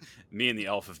 Me and the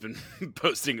elf have been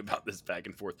posting about this back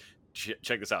and forth.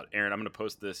 Check this out, Aaron. I'm going to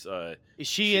post this. Is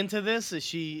she into this? Is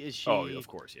she? Oh, of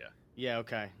course, yeah. Yeah.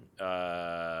 Okay.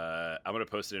 I'm going to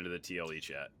post it into the TLE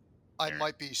chat. I Aaron.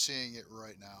 might be seeing it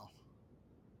right now.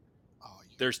 Oh,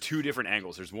 There's two different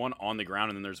angles. There's one on the ground,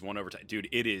 and then there's one over time. Dude,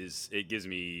 it gives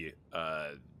me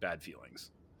bad feelings.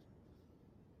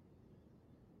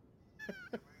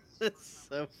 It's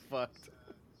so fucked.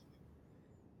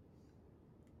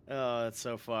 Oh, that's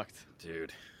so fucked.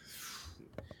 Dude.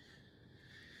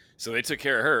 So they took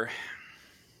care of her.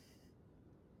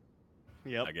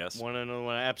 Yep. I guess. One of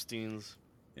Epstein's.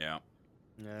 Yeah.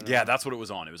 Yeah, That's what it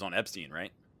was on. It was on Epstein,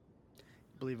 right?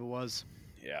 I believe it was.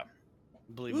 Yeah.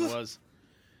 I believe it was.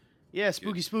 Yeah,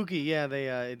 spooky. Yeah, they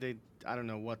I don't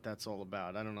know what that's all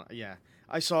about. I don't know. Yeah.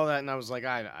 I saw that and I was like,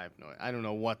 I don't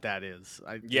know what that is.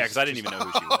 Yeah, because I didn't even know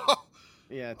who she was.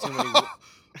 Yeah, too many.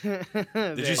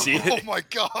 Did you see Oh it? my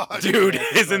God. Dude,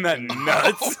 isn't that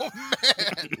nuts? Oh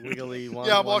man. Wiggly one.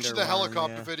 Yeah, I'm watching the Wonder Woman,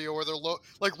 helicopter yeah. video where they're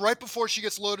like right before she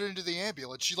gets loaded into the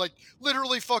ambulance, she like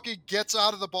literally fucking gets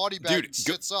out of the body bag Dude, and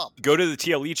sits up. Go to the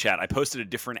TLE chat. I posted a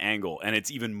different angle, and it's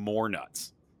even more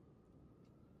nuts.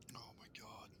 Oh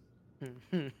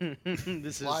my God.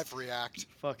 This is Live react.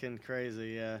 fucking crazy.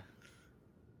 Yeah.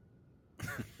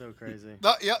 So crazy.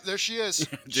 Yeah, there she is.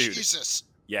 Dude. Jesus.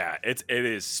 Yeah, it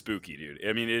is spooky, dude.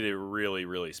 I mean, it is really,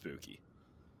 really spooky.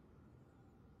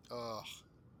 Ugh.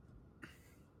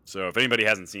 So if anybody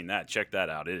hasn't seen that, check that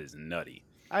out. It is nutty.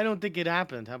 I don't think it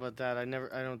happened. How about that? I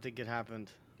don't think it happened.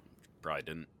 Probably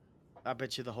didn't. I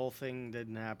bet you the whole thing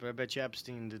didn't happen. I bet you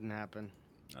Epstein didn't happen.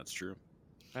 That's true.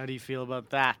 How do you feel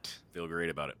about that? Feel great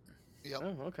about it. Yep.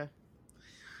 Oh, okay.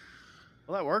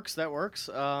 Well, that works.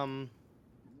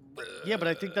 Yeah, but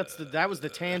I think that was the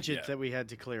tangent that we had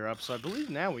to clear up. So I believe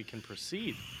now we can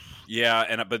proceed.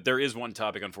 Yeah, but there is one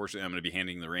topic. Unfortunately, I'm going to be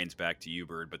handing the reins back to you,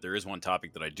 Bird. But there is one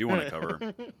topic that I do want to cover,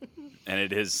 and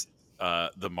it is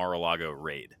the Mar-a-Lago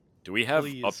raid. Do we have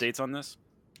Please. updates on this?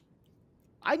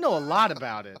 I know a lot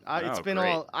about it. Oh,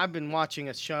 great. I've been watching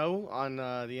a show on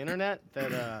the internet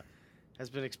that has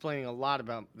been explaining a lot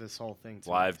about this whole thing. To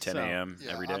Live me. 10 a.m.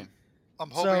 Yeah, every day. I'm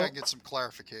hoping So- I can get some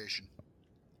clarification.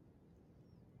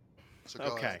 So go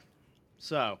Okay. ahead.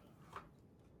 So,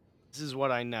 this is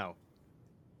what I know.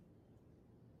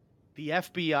 The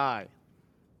FBI,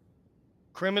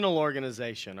 criminal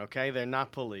organization, okay? They're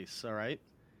not police, all right?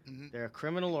 Mhm. They're a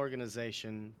criminal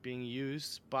organization being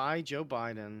used by Joe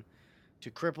Biden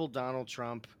to cripple Donald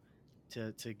Trump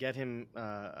to get him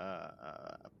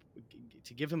to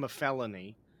give him a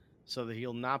felony, so that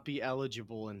he'll not be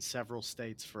eligible in several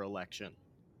states for election.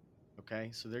 Okay,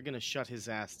 so they're going to shut his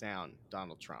ass down,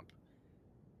 Donald Trump.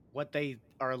 What they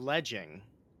are alleging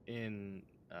in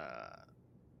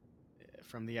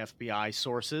from the FBI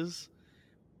sources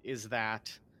is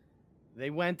that they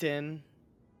went in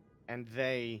and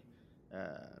they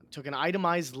took an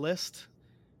itemized list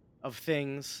of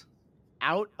things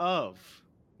out of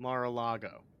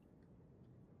Mar-a-Lago,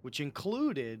 which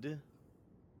included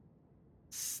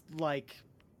like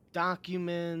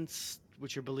documents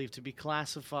which are believed to be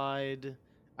classified.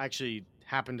 I actually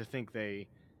happen to think they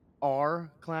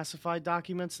are classified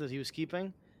documents that he was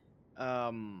keeping.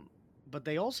 But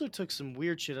they also took some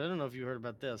weird shit. I don't know if you heard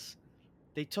about this.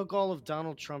 They took all of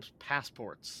Donald Trump's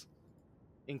passports,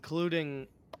 including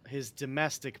his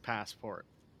domestic passport.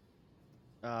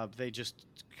 They just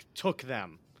took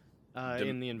them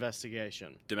in the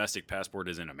investigation. Domestic passport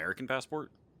is an American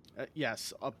passport?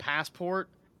 Yes, a passport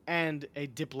and a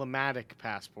diplomatic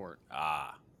passport.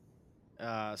 Ah.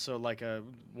 So like a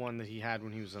one that he had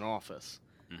when he was in office.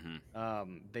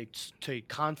 Mm-hmm. They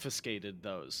confiscated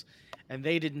those, and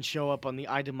they didn't show up on the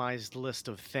itemized list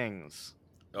of things.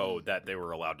 Oh, that they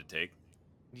were allowed to take?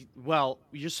 Well,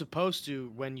 you're supposed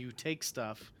to, when you take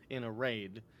stuff in a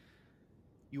raid,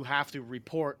 you have to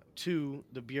report to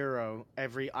the Bureau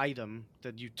every item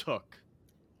that you took.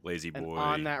 Lazy boy. And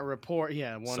on that report,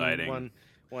 yeah, Sighting.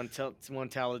 one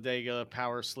Talladega,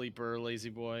 power sleeper, lazy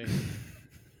boy.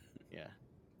 Yeah.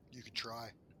 You could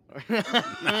try.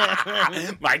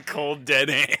 My cold dead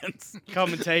hands.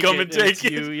 Come and take Come it. and take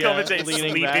it. You, Come and take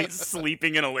leaning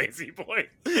sleeping in a lazy boy.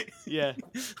 Yeah.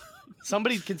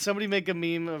 Can somebody make a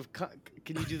meme of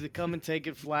can you do the come and take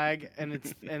it flag and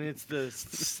it's the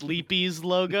Sleepy's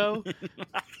logo?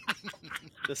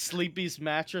 The Sleepy's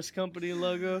Mattress Company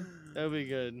logo? That'd be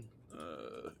good.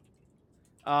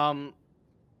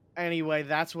 Anyway,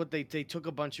 that's what they took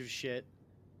a bunch of shit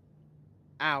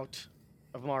out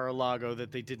of Mar-a-Lago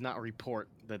that they did not report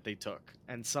that they took.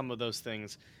 And some of those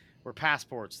things were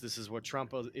passports. This is what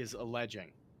Trump is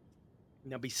alleging.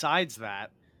 Now, besides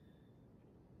that,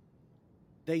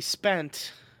 they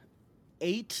spent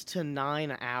 8 to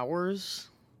 9 hours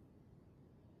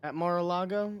at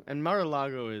Mar-a-Lago. And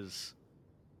Mar-a-Lago is,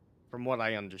 from what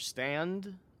I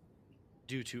understand,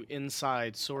 due to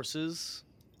inside sources,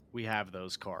 we have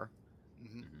those, Car.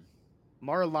 Mm-hmm.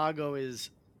 Mar-a-Lago is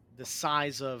the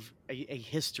size of a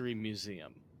history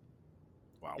museum.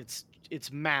 Wow. It's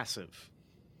massive.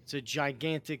 It's a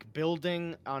gigantic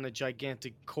building on a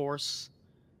gigantic course.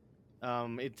 I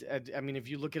mean, if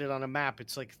you look at it on a map,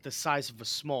 it's like the size of a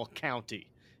small county.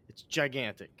 It's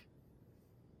gigantic.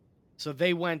 So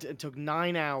they went and took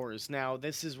 9 hours. Now,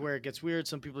 this is where it gets weird.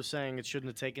 Some people are saying it shouldn't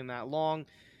have taken that long.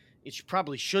 It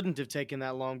probably shouldn't have taken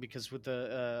that long because with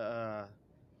the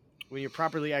when you're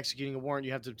properly executing a warrant,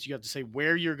 you have to say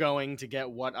where you're going to get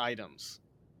what items.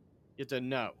 You have to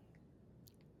know.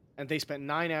 And they spent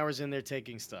 9 hours in there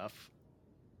taking stuff,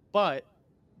 but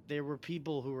there were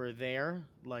people who were there,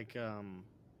 like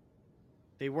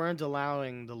they weren't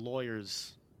allowing the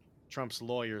lawyers, Trump's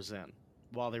lawyers, in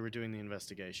while they were doing the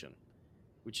investigation,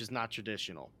 which is not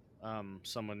traditional.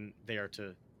 Someone there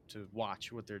to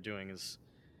watch what they're doing is.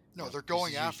 No, they're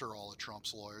going after all of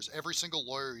Trump's lawyers. Every single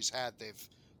lawyer he's had, they've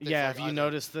yeah, like have you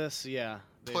noticed this? Yeah.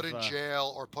 Put in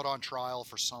jail or put on trial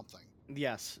for something.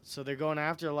 Yes. So they're going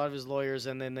after a lot of his lawyers,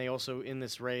 and then they also, in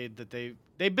this raid, that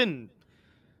they've been,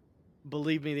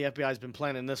 believe me, the FBI's been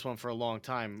planning this one for a long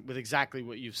time with exactly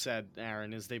what you've said,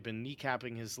 Aaron, is they've been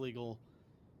kneecapping his legal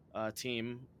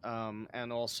team,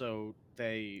 and also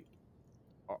they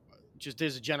just,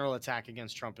 there's a general attack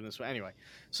against Trump in this way. Anyway,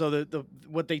 so the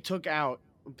what they took out,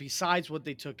 besides what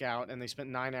they took out, and they spent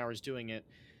 9 hours doing it,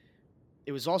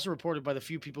 it was also reported by the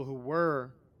few people who were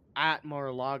at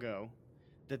Mar-a-Lago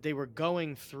that they were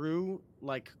going through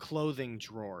like clothing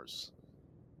drawers.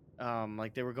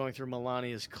 Like they were going through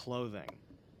Melania's clothing,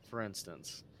 for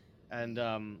instance. And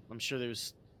I'm sure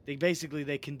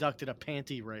they conducted a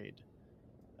panty raid.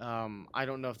 I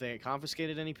don't know if they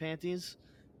confiscated any panties,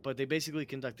 but they basically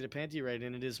conducted a panty raid.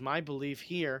 And it is my belief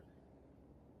here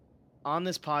on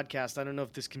this podcast, I don't know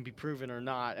if this can be proven or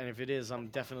not, and if it is, I'm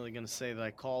definitely going to say that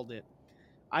I called it.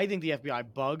 I think the FBI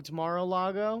bugged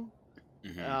Mar-a-Lago,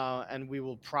 and we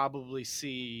will probably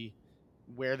see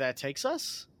where that takes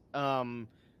us.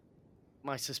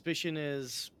 My suspicion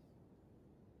is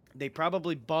they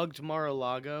probably bugged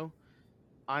Mar-a-Lago.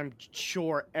 I'm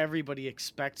sure everybody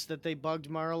expects that they bugged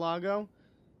Mar-a-Lago,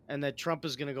 and that Trump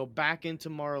is going to go back into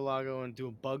Mar-a-Lago and do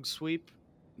a bug sweep.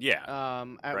 Yeah.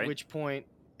 At which point,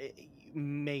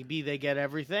 maybe they get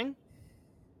everything.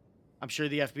 I'm sure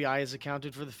the FBI has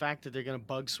accounted for the fact that they're going to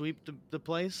bug sweep the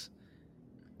place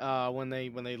when they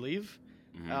leave.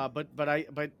 Mhm.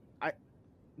 But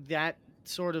that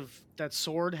sort of that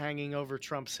sword hanging over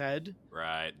Trump's head.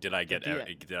 Right. Did I get At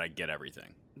the- did I get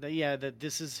everything? That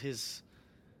this is his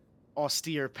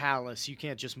austere palace. You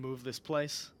can't just move this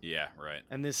place. Yeah, right.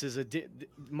 And this is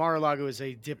Mar-a-Lago is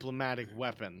a diplomatic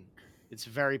weapon. It's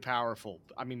very powerful.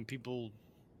 I mean, people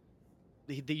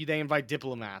they invite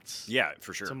diplomats Yeah,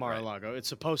 for sure. to right. Mar-a-Lago. It's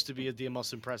supposed to be the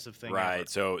most impressive thing Right.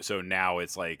 ever. So now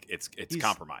it's like it's He's-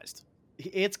 compromised.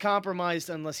 It's compromised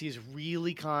unless he's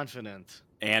really confident.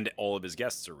 And all of his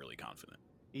guests are really confident.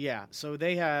 Yeah, so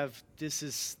they have this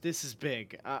is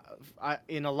big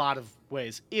in a lot of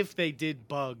ways. If they did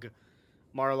bug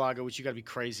Mar-a-Lago, which you got to be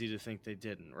crazy to think they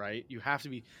didn't, right? You have to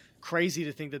be crazy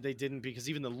to think that they didn't because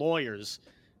even the lawyers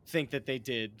think that they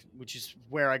did, which is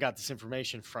where I got this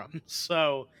information from.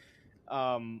 So,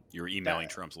 You were emailing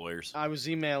Trump's lawyers. I was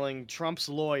emailing Trump's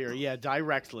lawyer,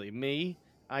 directly. Me,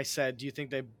 I said, "Do you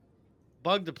think they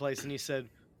bugged the place?" And he said,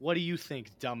 "What do you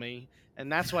think, dummy?" And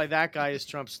that's why that guy is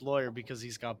Trump's lawyer, because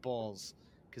he's got balls,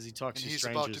 because he talks And to he's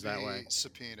about strangers to that be way.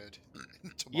 subpoenaed.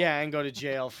 tomorrow. Yeah, and go to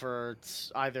jail for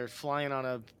either flying on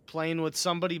a plane with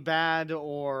somebody bad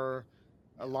or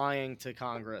lying to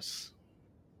Congress.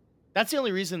 That's the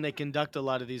only reason they conduct a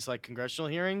lot of these like congressional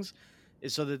hearings,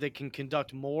 is so that they can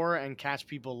conduct more and catch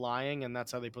people lying, and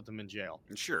that's how they put them in jail.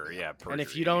 Sure, yeah. And if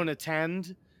perjury, you don't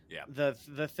attend Yeah. the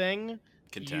thing,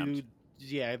 contempt.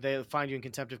 they find you in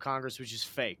contempt of Congress, which is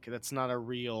fake. That's not a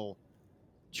real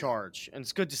charge. And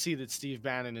it's good to see that Steve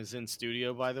Bannon is in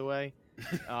studio, by the way.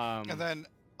 And then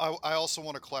I also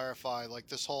want to clarify, like,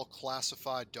 this whole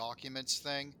classified documents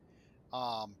thing.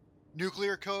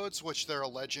 Nuclear codes, which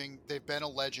they've been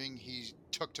alleging he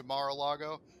took to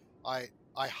Mar-a-Lago. I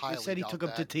highly They said he doubt took him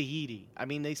that. to Tahiti. I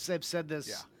mean, they said this.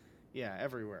 Yeah. Yeah,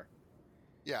 everywhere.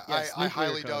 Yeah, Yes, I nuclear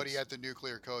highly doubt he codes. had the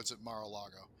nuclear codes at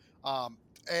Mar-a-Lago.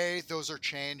 Those are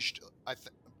changed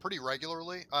pretty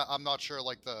regularly. I'm not sure,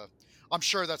 like I'm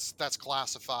sure that's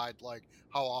classified, like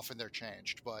how often they're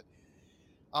changed, but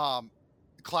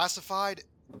classified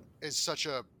is such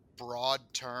a broad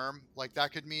term. Like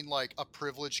that could mean like a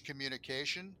privileged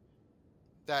communication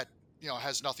that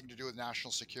has nothing to do with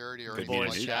national security or Could anything mean,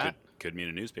 boys a like chat. that. could mean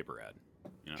a newspaper ad.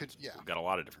 You know, Yeah. we've got a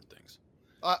lot of different things.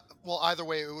 Well, either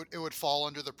way, it would fall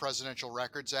under the Presidential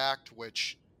Records Act,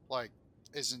 which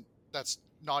that's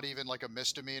not even like a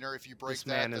misdemeanor if you break This that.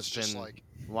 man That's has just been like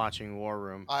watching War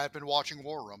Room. I have been watching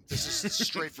War Room. This is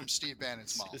straight from Steve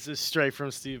Bannon's mouth. This is straight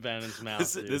from Steve Bannon's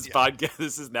mouth. dude. This podcast.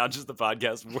 This is now just the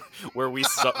podcast where we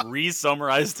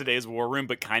re-summarize today's War Room,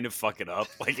 but kind of fuck it up.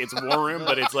 Like it's War Room,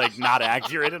 but it's like not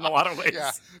accurate in a lot of ways.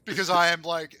 Yeah, because I am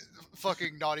like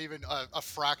fucking not even a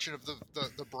fraction of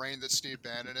the brain that Steve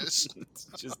Bannon is. It's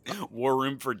just War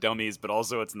Room for dummies, but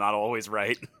also it's not always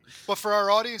right. But for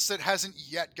our audience that hasn't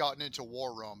yet gotten into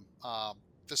War Room,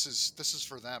 this is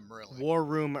for them, really. War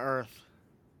Room Earth.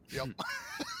 Yep.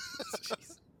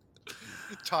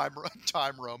 Time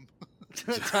room.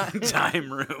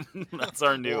 Time Room. That's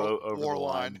our new War- over War the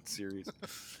line Line. series.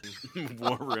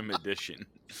 War Room edition.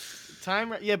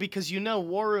 Yeah, because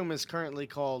War Room is currently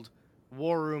called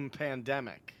War Room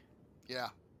Pandemic. Yeah.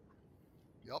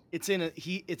 Yep.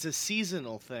 It's a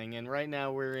seasonal thing, and right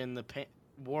now we're in the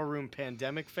War Room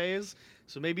Pandemic phase.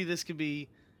 So maybe this could be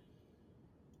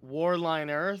Warline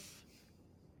Earth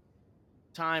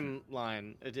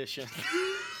Timeline edition.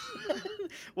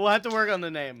 We'll have to work on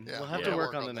the name. Yeah, We'll have yeah, to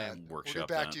work work on the on that. name. We'll Workshop get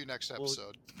back that. to you next We'll-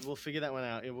 episode. We'll figure that one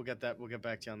out. We'll get back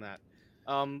to you on that.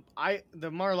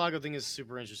 The Mar-a-Lago thing is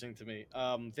super interesting to me.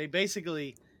 They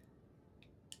basically,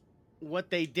 what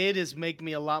they did is make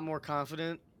me a lot more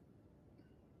confident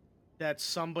that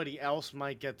somebody else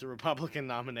might get the Republican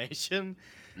nomination.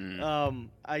 Mm.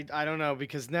 I don't know,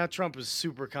 because now Trump is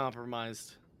super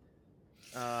compromised.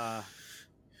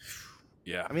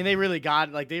 Yeah. I mean, they really got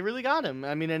him.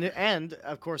 I mean, and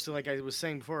of course, like I was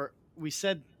saying before,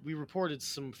 we reported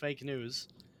some fake news.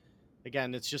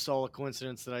 Again, it's just all a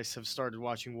coincidence that I have started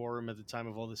watching War Room at the time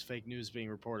of all this fake news being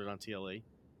reported on TLE.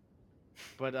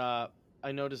 But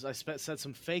I noticed I said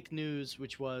some fake news,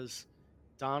 which was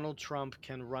Donald Trump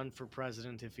can run for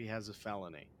president if he has a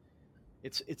felony.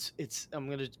 It's. I'm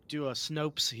gonna do a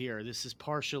Snopes here. This is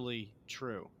partially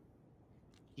true.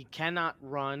 He cannot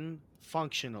run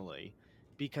functionally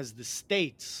because the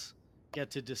states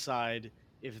get to decide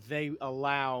if they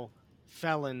allow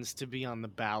felons to be on the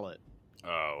ballot.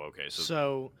 Oh, okay.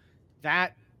 So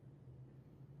that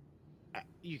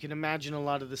you can imagine a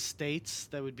lot of the states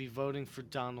that would be voting for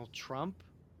Donald Trump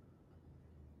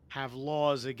have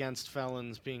laws against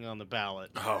felons being on the ballot.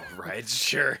 Oh, right,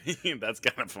 sure. That's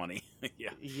kind of funny. Yeah.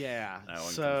 Yeah. That one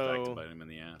comes back to So bite him in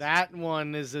the ass. that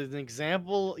one is an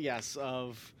example, yes,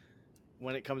 of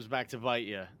when it comes back to bite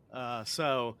you.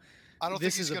 So I don't think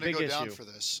this he's is a going to big go down issue. for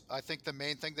this. I think the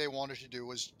main thing they wanted to do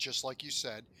was, just like you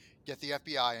said, get the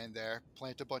FBI in there,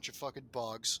 plant a bunch of fucking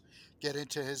bugs, get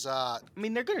into his. I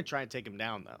mean, they're gonna try and take him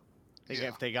down though. Yeah.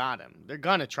 If they got him, they're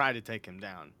gonna try to take him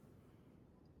down.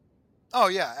 Oh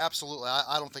yeah, absolutely.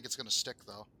 I don't think it's going to stick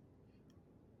though.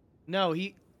 No,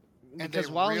 he And because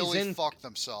they while really he's in fucked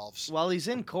themselves. while he's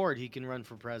in court, he can run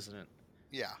for president.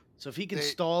 Yeah. So if he can They-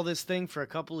 stall this thing for a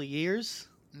couple of years,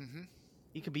 Mm-hmm.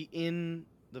 he could be in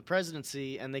the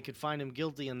presidency, and they could find him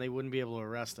guilty, and they wouldn't be able to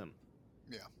arrest him.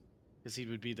 Yeah. Because he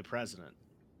would be the president.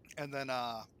 And then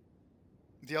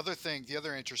the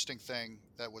other interesting thing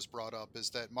that was brought up is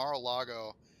that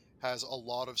Mar-a-Lago has a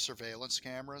lot of surveillance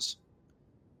cameras,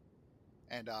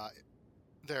 and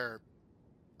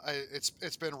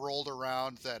it's been rolled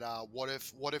around that what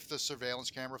if the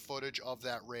surveillance camera footage of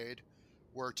that raid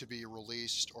were to be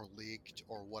released or leaked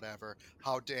or whatever?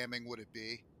 How damning would it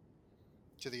be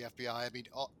to the FBI? I mean,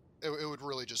 it would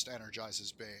really just energize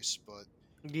his base, but.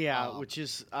 Yeah, which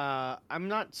is I'm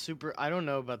not super. I don't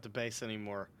know about the base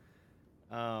anymore.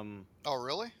 Oh,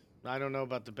 really? I don't know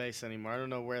about the base anymore. I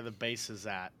don't know where the base is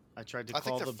at. I tried to I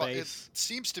call think the base. It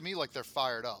seems to me like they're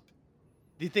fired up.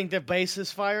 Do you think the base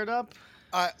is fired up?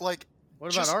 Like,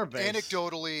 What just about our base?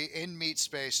 anecdotally in meat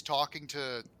space, talking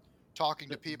to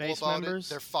people base about members? it,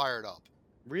 they're fired up.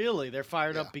 Really? They're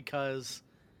fired Yeah. up because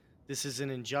this is an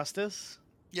injustice?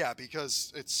 Yeah,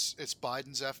 because it's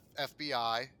Biden's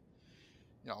FBI,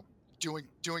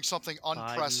 doing something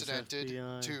unprecedented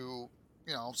FBI. to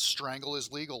strangle his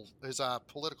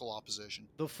political opposition.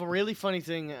 The really funny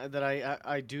thing that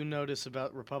I do notice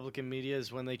about Republican media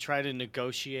is when they try to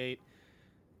negotiate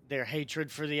their hatred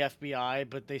for the FBI,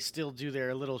 but they still do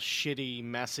their little shitty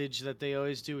message that they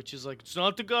always do, which is like, it's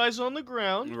not the guys on the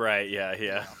ground. Right,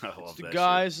 yeah. I love It's the that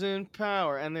guys in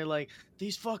power. And they're like,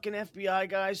 these fucking FBI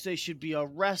guys, they should be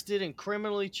arrested and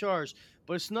criminally charged.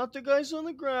 But it's not the guys on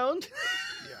the ground.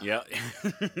 shit. Yeah.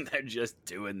 They're just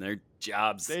doing their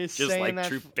jobs. They're just saying like that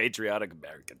true patriotic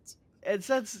Americans. And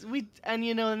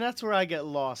that's where I get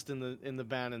lost in the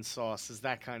Bannon sauce, is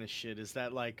that kind of shit. Is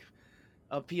that like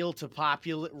appeal to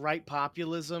right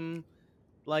populism?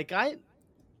 Like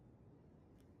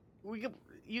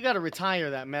you got to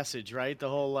retire that message, right? The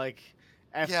whole like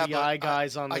Yeah, but FBI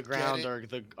guys on I the get ground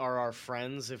it. are our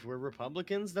friends if we're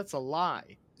Republicans. That's a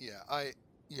lie.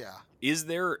 Yeah. Is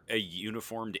there a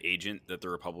uniformed agent that the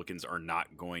Republicans are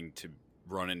not going to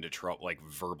run into trouble, like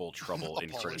verbal trouble in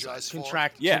Apologize criticizing? for.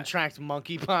 Contract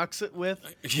monkeypox with.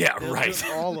 Yeah, They'll right.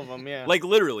 do all of them. Yeah. Like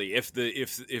literally, if the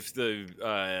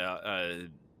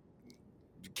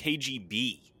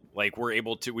KGB we were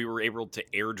able to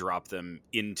airdrop them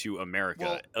into America,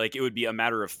 Well- like it would be a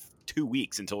matter of 2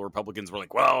 weeks until Republicans were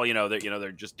like, well,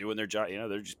 they're just doing their job,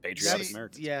 they're just patriotic See,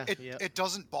 Americans. yeah. It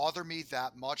doesn't bother me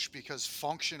that much because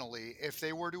functionally, if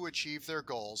they were to achieve their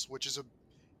goals, which is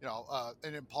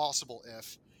an impossible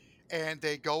if, and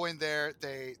they go in there,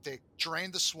 they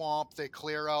drain the swamp, they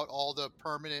clear out all the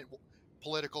permanent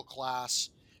political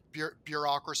class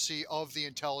bureaucracy of the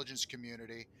intelligence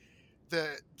community,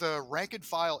 the rank and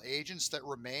file agents that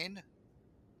remain,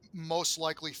 most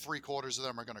likely 3/4 of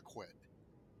them are going to quit.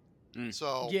 Mm.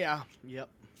 So Yeah. Yep.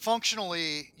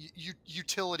 functionally,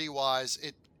 utility wise,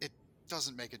 it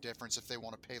doesn't make a difference if they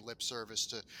want to pay lip service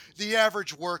to the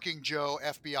average working Joe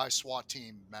FBI SWAT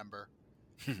team member.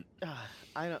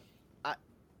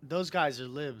 Those guys are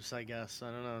libs, I guess. I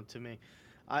don't know. To me,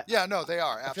 Yeah, no, they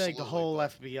are. I feel Absolutely. like the whole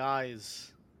but- FBI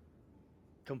is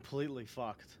completely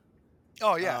fucked.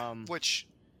 Oh yeah, um, which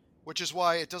is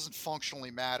why it doesn't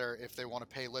functionally matter if they want to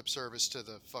pay lip service to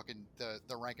the fucking the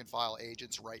rank and file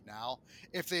agents right now.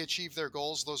 If they achieve their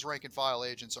goals, those rank and file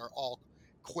agents are all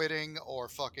quitting or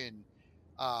fucking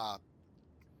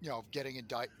getting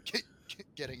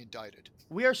indicted.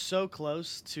 We are so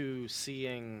close to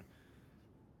seeing,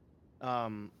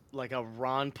 like a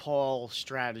Ron Paul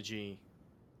strategy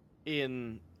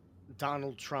in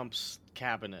Donald Trump's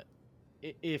cabinet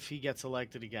if he gets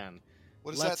elected again.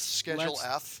 What is that? Schedule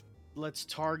F? Let's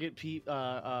target people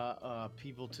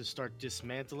to start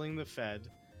dismantling the Fed,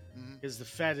 Mhm. because the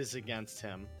Fed is against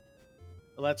him.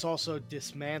 Let's also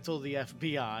dismantle the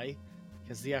FBI,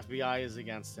 because the FBI is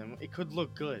against him. It could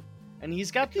look good, and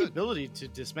he's got the ability to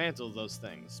dismantle those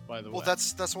things. By the Well, way,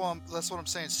 that's what I'm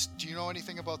saying. Do you know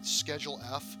anything about Schedule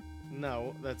F?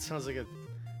 no, that sounds like a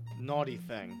naughty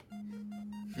thing.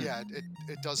 Yeah,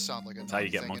 it does sound like a That's how you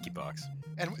get thing. monkeypox.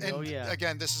 And Oh, yeah.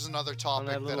 again, this is another topic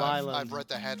that that little I've island. read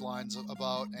the headlines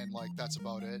about, and like that's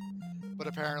about it. But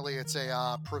apparently, it's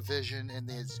a provision in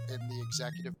the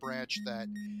executive branch that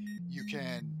you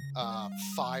can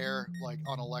fire like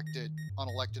unelected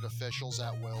officials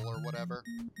at will or whatever.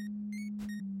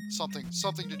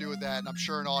 Something to do with that, and I'm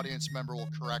sure an audience member will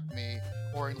correct me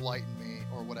or enlighten me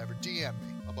or whatever. DM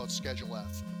me about Schedule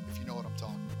F if you know what I'm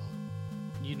talking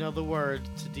about. You know the word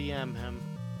to DM him.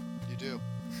 You do,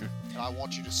 and I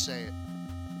want you to say it.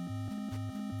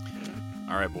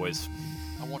 All right, boys.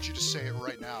 I want you to say it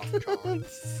right now, Colin.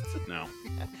 No.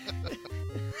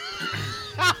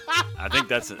 I think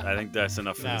that's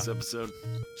enough for No. this episode.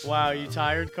 Wow, you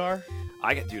tired, Car?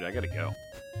 I gotta go.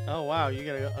 Oh wow, you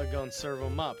gotta go and serve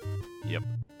them up. Yep.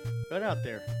 Get out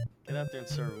there and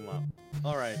serve them up.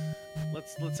 All right,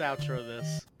 let's outro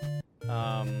this.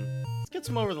 Let's get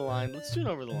some over the line. Let's do an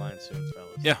over the line soon,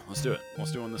 fellas. Yeah, let's do it.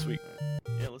 Let's do one this week.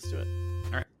 Yeah, let's do it.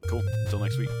 All right, cool. Until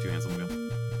next week. 2 hands on the wheel.